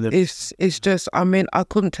 Yeah, it's just, I mean, I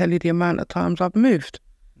couldn't tell you the amount of times I've moved.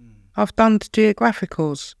 I've done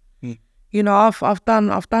geographicals. You know, I've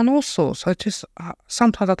done all sorts.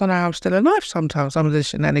 Sometimes I don't know how I'm still alive. Sometimes some of the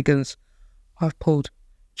shenanigans I've pulled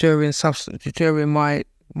during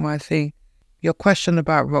my thing. Your question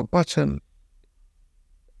about rock bottom,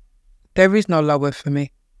 there is no lower for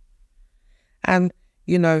me. And,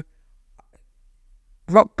 you know,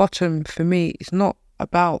 rock bottom for me is not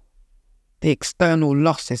about the external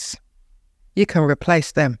losses. You can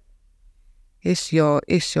replace them. It's your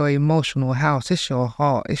emotional house. It's your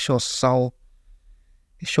heart. It's your soul.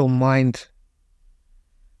 It's your mind.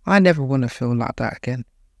 I never want to feel like that again.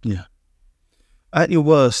 Yeah. At your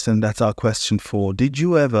worst, and that's our question 4, did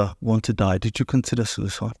you ever want to die? Did you consider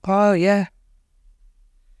suicide? Oh, yeah.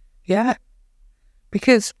 Yeah.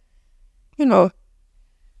 Because, you know,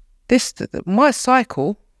 my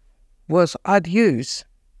cycle was I'd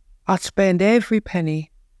spend every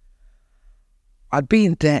penny. I'd be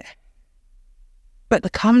in debt. But the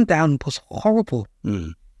come down was horrible.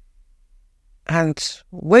 And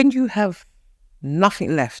when you have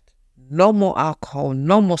nothing left, no more alcohol,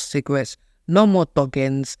 no more cigarettes, no more dog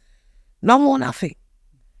ends, no more nothing,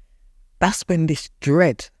 that's when this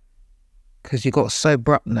dread, because you got to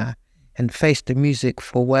sober up now and face the music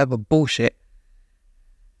for whatever bullshit,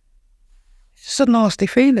 it's just a nasty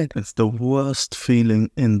feeling. It's the worst feeling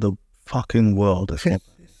in the fucking world. It's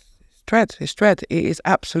dread. It is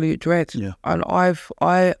absolute dread. Yeah. And I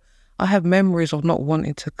have memories of not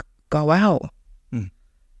wanting to go out.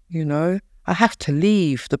 You know, I have to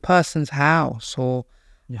leave the person's house, or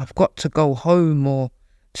I've got to go home, or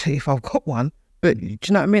if I've got one. But do you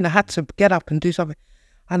know what I mean? I had to get up and do something.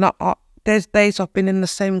 And there's days I've been in the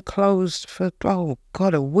same clothes for, oh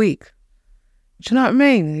God, a week. Do you know what I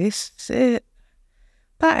mean?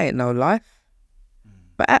 That ain't no life.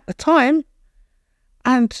 But at the time,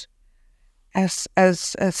 and as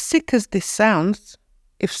sick as this sounds,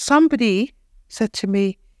 if somebody said to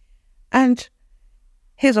me, and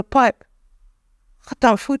here's a pipe, I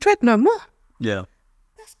don't feel dread no more. Yeah.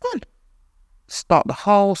 That's gone. Start the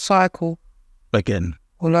whole cycle. Again.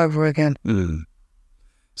 All over again.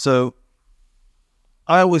 So,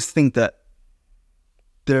 I always think that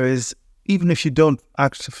there is, even if you don't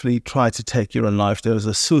actively try to take your own life, there is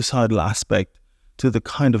a suicidal aspect to the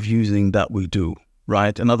kind of using that we do,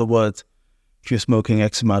 right? In other words, if you're smoking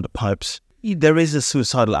X amount of pipes, there is a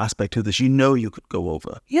suicidal aspect to this. You know you could go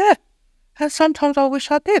over. Yeah. And sometimes I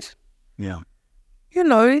wish I did. Yeah. You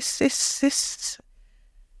know, it's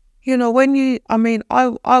you know, when you, I mean,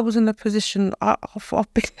 I was in a position,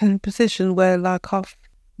 I've been in a position where, like,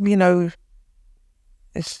 you know,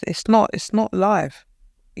 it's not live.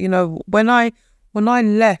 You know, when I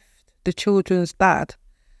left the children's dad,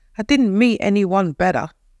 I didn't meet anyone better.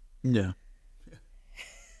 Yeah.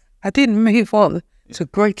 I didn't move on to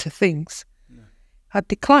greater things. I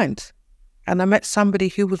declined, and I met somebody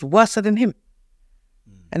who was worse than him,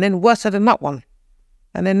 and then worse than that one,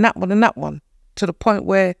 and then that one and that one, to the point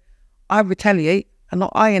where I retaliate, and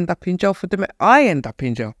I end up in jail for the. I end up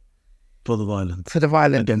in jail for the violence. For the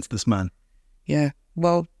violence against this man. Yeah.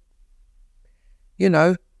 Well, you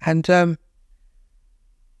know, and I'm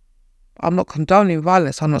not condoning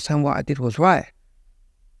violence. I'm not saying what I did was right,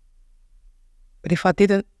 but if I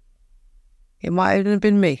didn't, it might have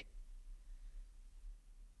been me.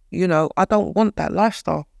 you know, I don't want that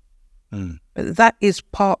lifestyle. But that is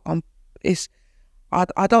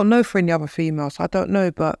I don't know for any other females, I don't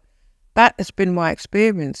know, but that has been my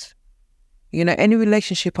experience. You know, any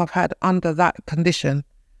relationship I've had under that condition,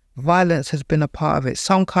 violence has been a part of it.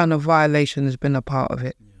 Some kind of violation has been a part of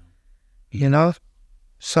it. You know?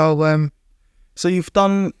 So so you've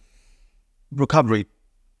done recovery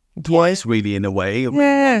twice, really, in a way.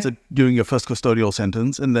 Yeah. During your first custodial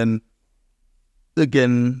sentence, and then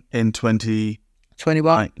again in 21.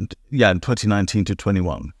 Yeah, in 2019 to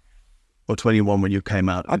 21. Or 21 when you came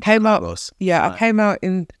out. I came out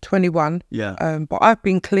in 21. Yeah. But I've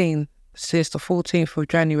been clean since the 14th of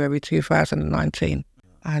January 2019.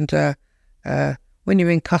 And when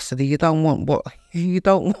you're in custody, you don't want what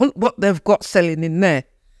they've got selling in there.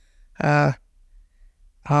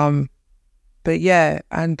 But yeah,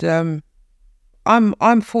 and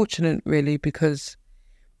I'm fortunate really because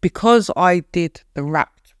I did the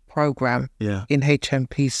RAPT program in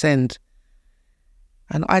HMP Send,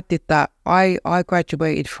 and I did that. I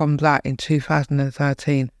graduated from that in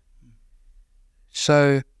 2013.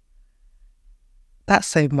 So that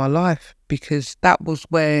saved my life, because that was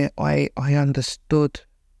where I understood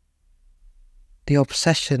the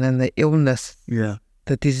obsession and the illness, the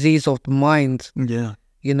disease of the mind.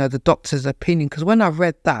 You know, the doctor's opinion. Because when I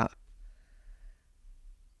read that,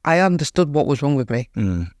 I understood what was wrong with me.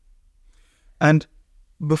 And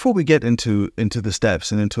before we get into the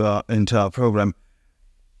steps and into our program,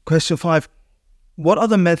 question 5: what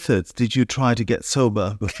other methods did you try to get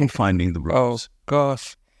sober before finding the rooms? Oh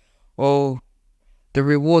gosh, well, the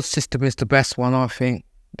reward system is the best one, I think.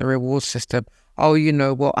 The reward system. Oh, you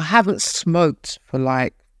know what? I haven't smoked for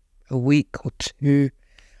like a week or two.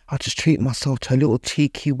 I just treat myself to a little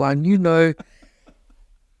cheeky one, you know.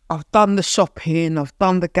 I've done the shopping, I've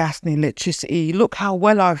done the gas and electricity. Look how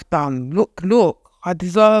well I've done. Look, I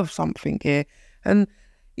deserve something here. And,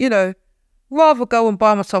 you know, rather go and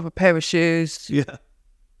buy myself a pair of shoes, you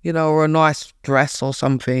know, or a nice dress or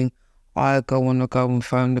something, I go and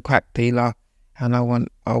phone the crack dealer and I want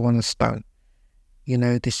a stone. You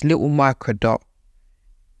know, this little microdot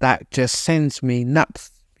that just sends me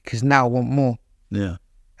nuts, because now I want more. Yeah.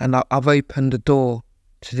 And I've opened the door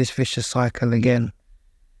to this vicious cycle again.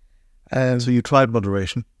 So you tried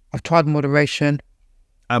moderation? I've tried moderation.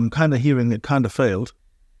 I'm kind of hearing it kind of failed.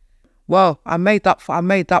 Well, I made up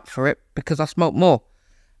for it because I smoked more.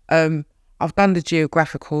 I've done the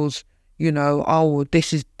geographicals, you know. Oh,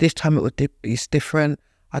 this time it's different.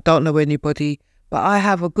 I don't know anybody, but I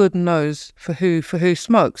have a good nose for who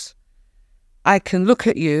smokes. I can look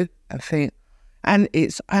at you and think, and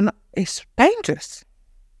it's dangerous.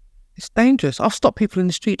 It's dangerous. I've stopped people in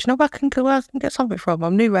the street. You know where I can get something from?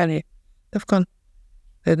 I'm new around here. They've gone.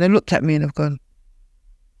 They looked at me and they've gone,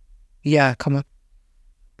 yeah, come on.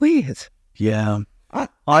 Weird. Yeah.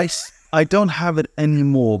 I don't have it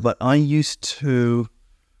anymore, but I used to,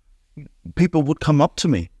 people would come up to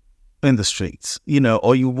me in the streets, you know,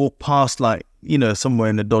 or you walk past, like, you know, somewhere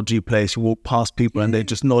in a dodgy place, you walk past people and they're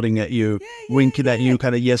just nodding at you, winking at you,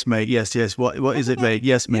 kind of, yes, mate, yes, what is it, mate?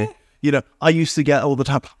 Yes, mate. You know, I used to get all the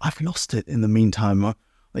time. I've lost it in the meantime.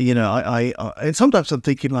 You know, I and sometimes I'm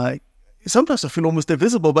thinking, like, sometimes I feel almost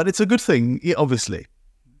invisible, but it's a good thing, obviously.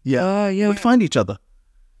 Yeah. We find each other.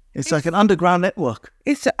 It's like an underground network.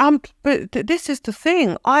 But this is the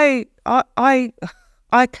thing. I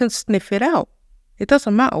can sniff it out. It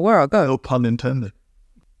doesn't matter where I go. No pun intended.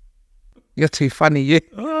 You're too funny, you.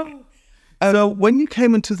 So when you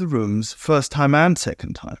came into the rooms, first time and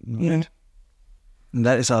second time, right? Yeah. And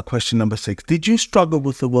that is our question number 6. Did you struggle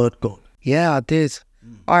with the word God? Yeah, I did.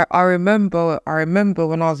 I remember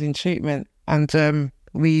when I was in treatment, and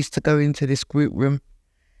we used to go into this group room,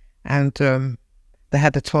 and they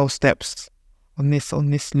had the 12 steps on this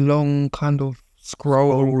long kind of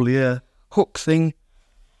scroll hook thing,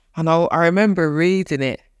 and I remember reading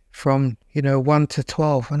it from, you know, 1 to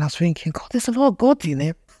 12, and I was thinking, God, there's a lot of God in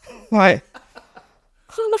it. Like,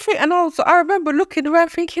 and I remember looking around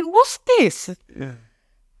thinking, what's this? Yeah.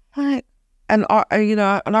 Like, and I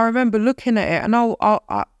remember looking at it, and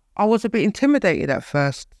I was a bit intimidated at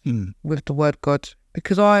first with the word God,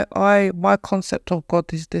 because my concept of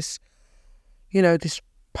God is this, you know, this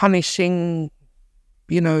punishing,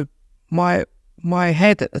 you know, my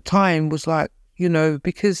head at the time was like, you know,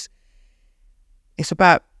 because it's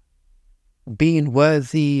about being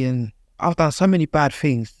worthy, and I've done so many bad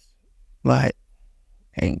things, like,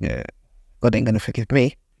 God ain't gonna forgive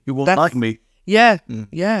me. You won't like me. Yeah.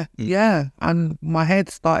 And my head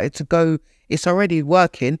started to go, it's already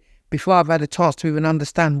working, before I've had a chance to even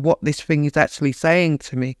understand what this thing is actually saying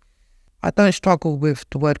to me. I don't struggle with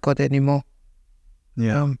the word God anymore.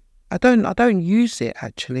 Yeah. I don't use it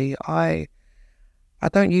actually. I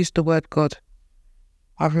don't use the word God.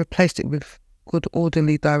 I've replaced it with good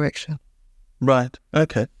orderly direction. Right.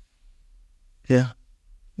 Okay. Yeah.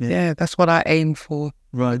 Yeah, that's what I aim for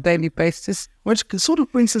Right. on a daily basis. Which sort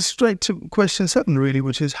of brings us straight to question 7, really,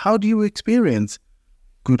 which is, how do you experience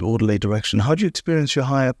good orderly direction? How do you experience your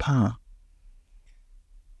higher power?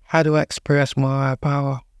 How do I express my higher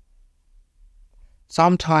power?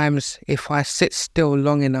 Sometimes if I sit still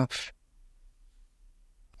long enough,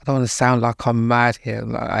 I don't want to sound like I'm mad here,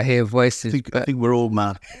 like I hear voices. I think we're all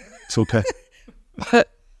mad. It's okay. But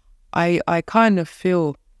I kind of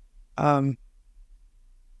feel, I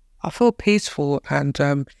feel peaceful, and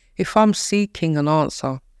if I'm seeking an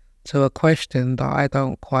answer to a question that I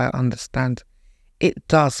don't quite understand, it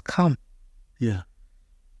does come. Yeah.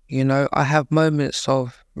 You know, I have moments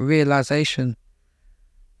of realization,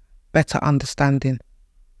 better understanding,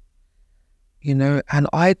 you know, and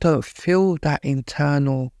I don't feel that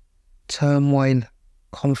internal turmoil,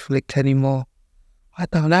 conflict anymore. I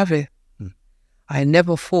don't have it. I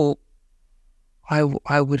never thought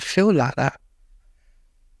I would feel like that.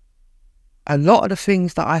 A lot of the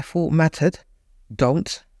things that I thought mattered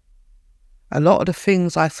don't. A lot of the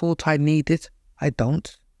things I thought I needed, I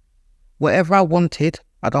don't. Whatever I wanted,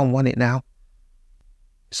 I don't want it now.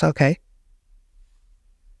 It's okay.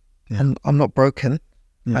 Yeah. I'm not broken.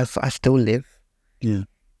 Yeah. I still live. Yeah.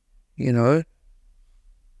 You know,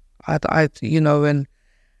 you know, and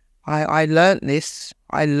I learned this.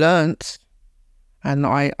 I learned, and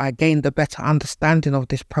I gained a better understanding of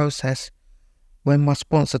this process when my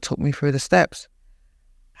sponsor took me through the steps,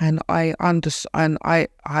 and I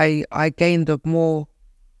gained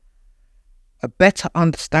a better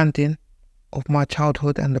understanding of my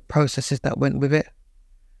childhood and the processes that went with it.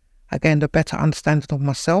 I gained a better understanding of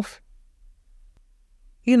myself.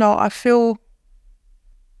 You know, I feel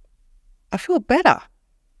better.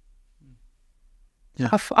 Yeah.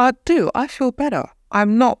 I do. I feel better.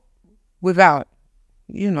 I'm not without,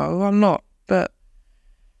 you know, I'm not, but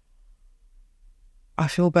I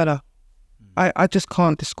feel better. I just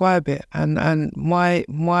can't describe it. And my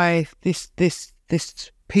this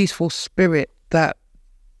peaceful spirit that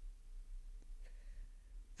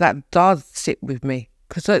does sit with me,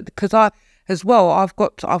 because I as well, I've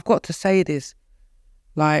got to say this,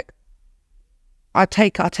 like, I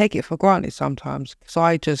take it for granted sometimes, because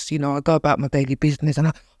I just, you know, I go about my daily business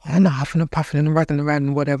and I'm huffing and puffing and running around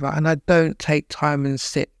and whatever, and I don't take time and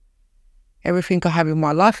sit. Everything I have in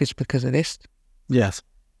my life is because of this. Yes.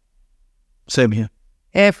 Same here.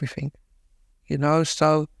 Everything, you know.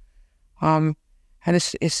 So, and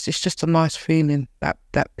it's just a nice feeling, that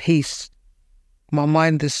peace. My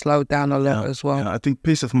mind has slowed down a lot as well. Yeah, I think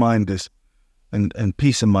peace of mind is, and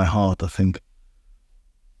peace in my heart, I think,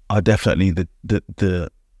 are definitely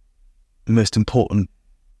the most important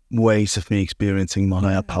ways of me experiencing my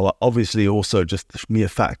higher power. Obviously, also just the mere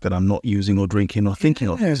fact that I'm not using or drinking or thinking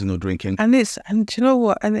of using or drinking. And you know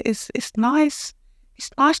what? And it's nice. It's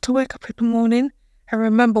nice to wake up in the morning and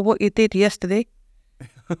remember what you did yesterday.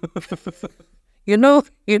 You know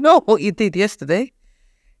what you did yesterday.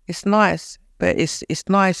 It's nice, but it's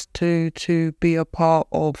nice to be a part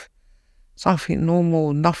of something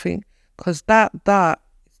normal, nothing, because that's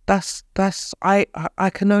I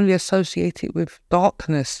can only associate it with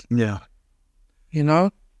darkness. Yeah. You know?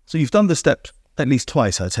 So you've done the step at least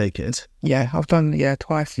twice, I take it. Yeah, I've done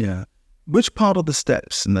twice. Yeah. Which part of the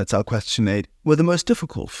steps, and that's our question 8, were the most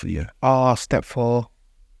difficult for you? Step 4.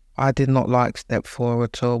 I did not like step 4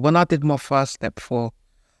 at all. When I did my first step 4,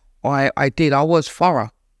 I was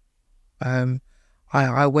thorough.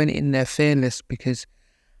 I went in there fearless because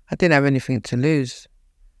I didn't have anything to lose.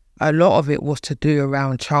 A lot of it was to do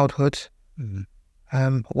around childhood,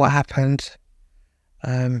 what happened,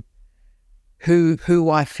 who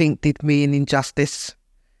I think did me an injustice.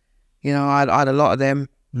 You know, I had a lot of them.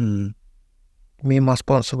 Me and my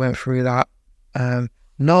sponsor went through that.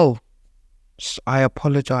 No, I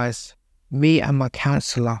apologise. Me and my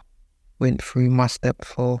counsellor went through my step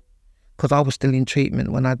 4, because I was still in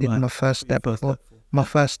treatment when I did my first step 4. My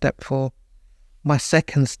first step 4. My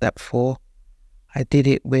second step 4, I did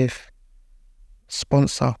it with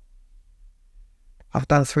sponsor. I've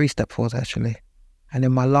done 3 step 4s actually. And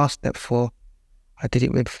then my last step 4, I did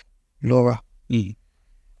it with Laura.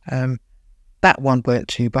 That one weren't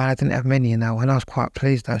too bad. I didn't have many in that one. I was quite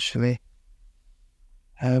pleased actually.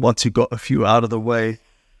 Once you got a few out of the way.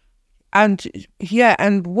 And yeah,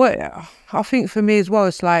 and what I think for me as well,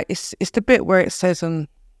 it's like, it's the bit where it says,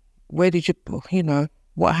 where did you know,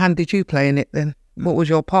 what hand did you play in it then? What was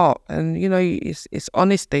your part? And, you know, it's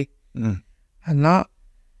honesty and that.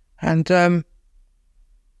 And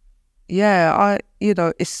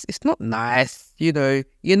it's not nice.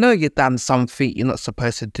 You've done something you're not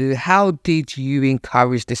supposed to do. How did you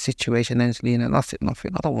encourage the situation, Angelina? And I said,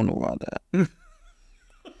 nothing. I don't want to write that.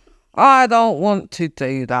 I don't want to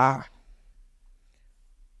do that.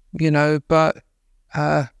 But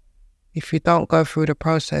if you don't go through the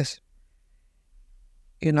process,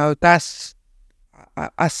 that's,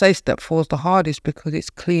 I say step 4 is the hardest because it's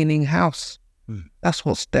cleaning house. That's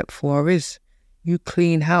what step 4 is. You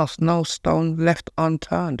clean house, no stone left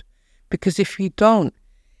unturned. Because if you don't,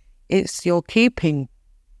 you're keeping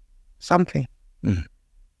something.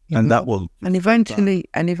 And that will... And eventually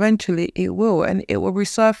it will. And it will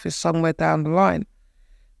resurface somewhere down the line.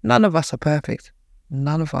 None of us are perfect.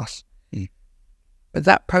 None of us. But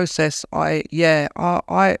that process,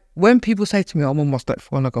 when people say to me, I'm on my step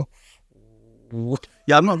 4, and I go...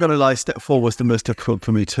 Yeah, I'm not going to lie, step 4 was the most difficult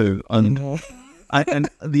for me too. And and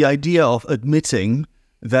the idea of admitting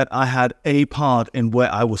that I had a part in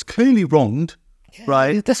where I was clearly wronged,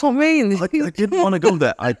 right? That's what I mean. I didn't want to go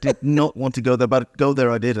there. I did not want to go there, but go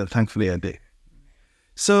there I did, and thankfully I did.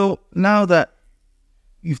 So now that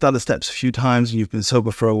you've done the steps a few times and you've been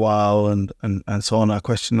sober for a while and so on, our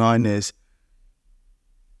question 9 is,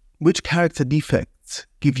 which character defects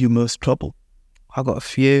give you most trouble? I've got a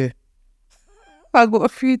few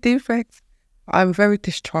defects. I'm very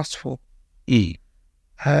distrustful.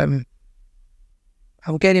 I'm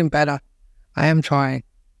getting better. I am trying.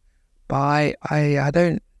 But I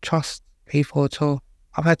don't trust people at all.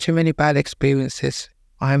 I've had too many bad experiences.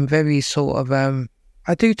 I'm very sort of, I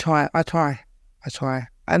try.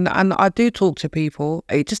 And I do talk to people.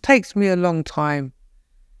 It just takes me a long time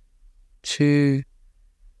to...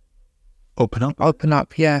 Open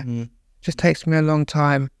up, yeah. Just takes me a long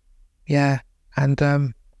time. Yeah. And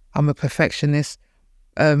I'm a perfectionist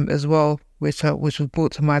as well, which was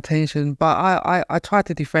brought to my attention. But I try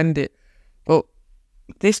to defend it. But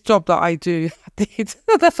this job that I do,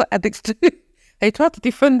 that's what addicts do. They try to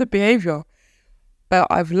defend the behaviour. But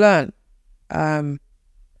I've learned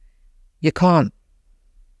you can't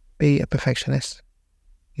be a perfectionist.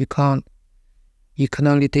 You can't. You can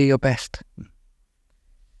only do your best.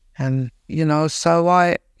 And, so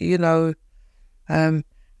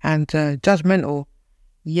and judgmental.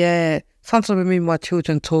 Yeah. Sometimes when me and my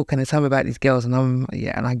children talk and they tell me about these girls and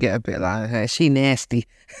and I get a bit like, hey, she nasty.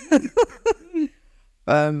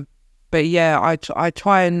 But yeah, I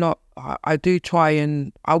try and not, I do try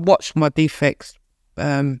and, I watch my defects.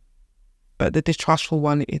 But the distrustful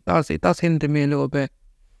one, it does hinder me a little bit.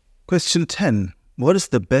 Question 10. What is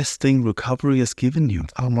the best thing recovery has given you?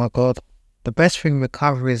 Oh my God. The best thing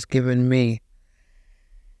recovery has given me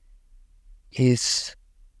is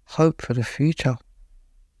hope for the future.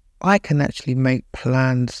 I can actually make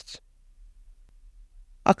plans.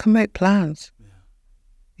 I can make plans,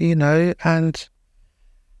 and, I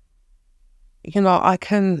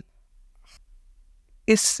can,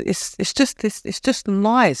 it's just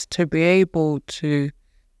nice to be able to,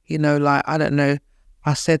 I don't know,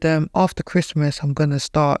 I said, after Christmas, I'm going to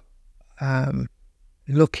start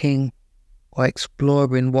looking or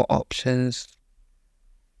exploring what options,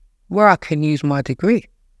 where I can use my degree.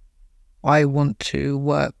 I want to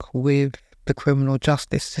work with the criminal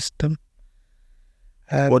justice system.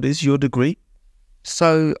 What is your degree?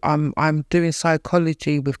 So I'm doing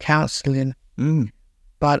psychology with counselling,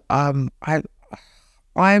 but I'm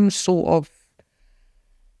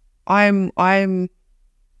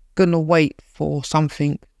gonna wait for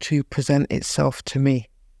something to present itself to me,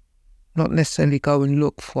 not necessarily go and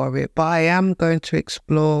look for it, but I am going to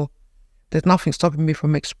explore. There's nothing stopping me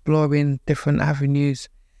from exploring different avenues.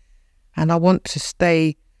 And I want to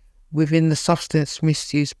stay within the substance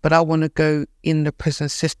misuse, but I want to go in the prison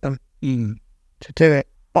system to do it.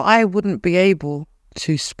 But I wouldn't be able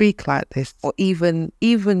to speak like this or even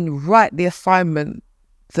write the assignment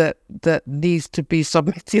that needs to be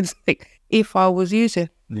submitted if I was using.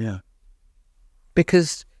 Yeah.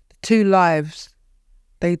 Because the two lives,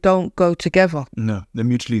 they don't go together. No, they're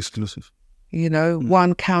mutually exclusive.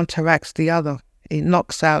 One counteracts the other. It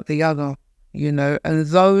knocks out the other, and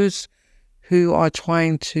those who are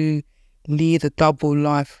trying to lead a double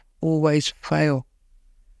life always fail.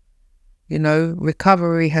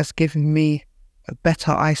 Recovery has given me a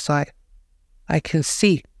better eyesight. I can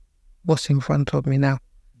see what's in front of me now.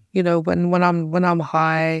 When I'm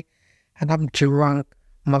high and I'm drunk,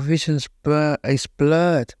 my vision's is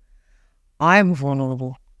blurred. I'm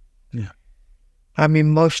vulnerable. Yeah. I'm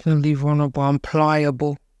emotionally vulnerable. I'm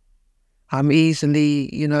pliable. I'm easily,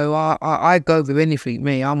 I go with anything,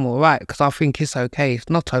 me. I'm all right because I think it's okay. It's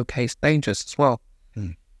not okay. It's dangerous as well.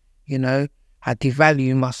 I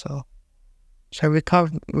devalue myself. So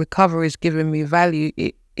recovery has given me value.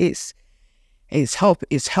 It's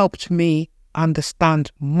helped me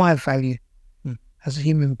understand my value as a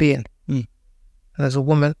human being and as a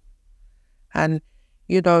woman. And,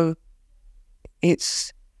 you know,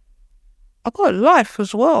 I've got life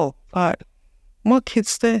as well. Like, my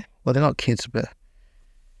kids, they're not kids, but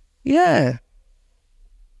yeah,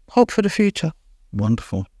 hope for the future.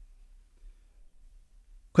 Wonderful.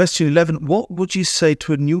 Question 11. What would you say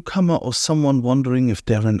to a newcomer or someone wondering if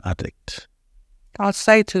they're an addict? I'd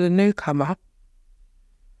say to the newcomer,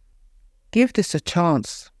 give this a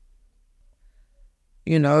chance.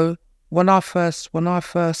 You know, when I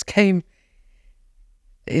first came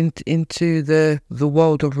into the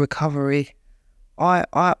world of recovery,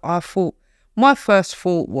 I thought, my first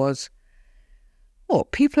thought was,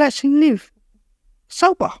 what, people actually live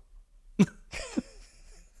sober?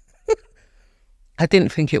 I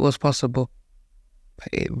didn't think it was possible, but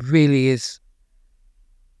it really is.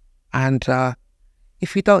 And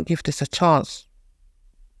if you don't give this a chance,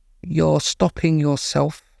 you're stopping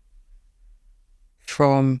yourself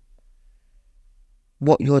from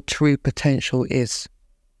what your true potential is.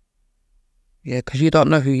 Yeah, because you don't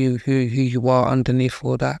know who you are underneath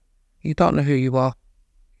all that. You don't know who you are,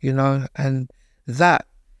 you know, and that,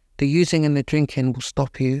 the using and the drinking will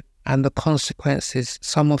stop you, and the consequences,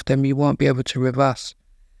 some of them you won't be able to reverse.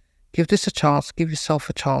 Give this a chance, give yourself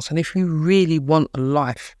a chance, and if you really want a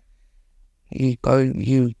life, you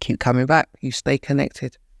keep coming back, you stay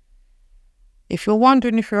connected. If you're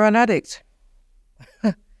wondering if you're an addict,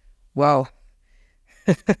 well,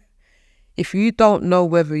 if you don't know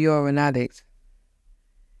whether you're an addict,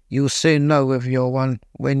 you'll soon know whether you're one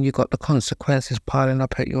when you got the consequences piling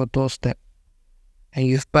up at your doorstep and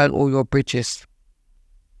you've burnt all your bridges.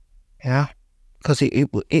 Yeah, because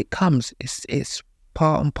it comes. It's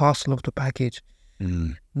part and parcel of the baggage.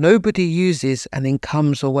 Nobody uses and then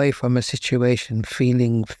comes away from a situation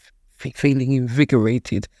feeling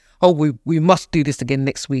invigorated. Oh, we must do this again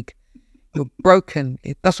next week. You're broken.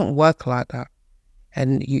 It doesn't work like that.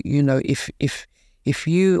 And you know, if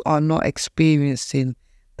you are not experiencing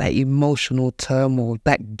that emotional turmoil,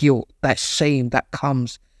 that guilt, that shame that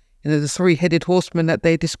comes, you know, the three-headed horseman that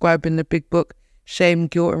they describe in the big book, shame,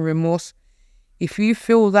 guilt and remorse. If you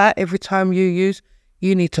feel that every time you use,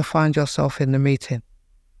 you need to find yourself in the meeting.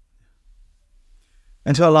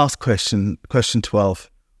 And to our last question, question 12.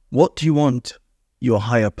 What do you want your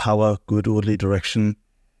higher power, good orderly direction,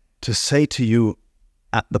 to say to you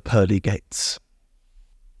at the pearly gates?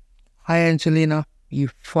 Hi, Angelina. You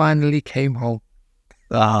finally came home.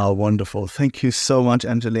 Ah, wonderful. Thank you so much,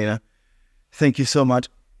 Angelina. Thank you so much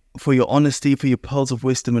for your honesty, for your pearls of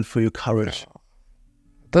wisdom, and for your courage.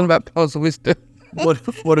 Don't know about pearls of wisdom.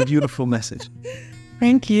 What a beautiful message.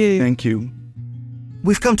 Thank you. Thank you.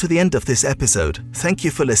 We've come to the end of this episode. Thank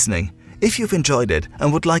you for listening. If you've enjoyed it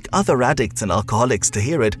and would like other addicts and alcoholics to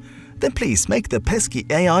hear it, then please make the pesky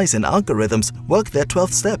AIs and algorithms work their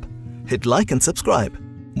 12th step. Hit like and subscribe.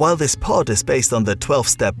 While this pod is based on the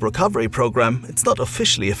 12-Step Recovery Program, it's not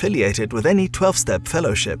officially affiliated with any 12-Step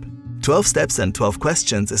fellowship. 12 Steps and 12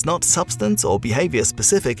 Questions is not substance or behavior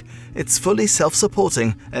specific, it's fully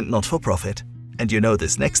self-supporting and not for profit. And you know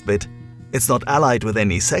this next bit. It's not allied with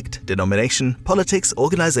any sect, denomination, politics,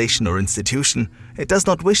 organization or institution. It does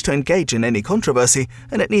not wish to engage in any controversy,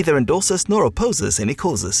 and it neither endorses nor opposes any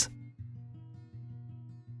causes.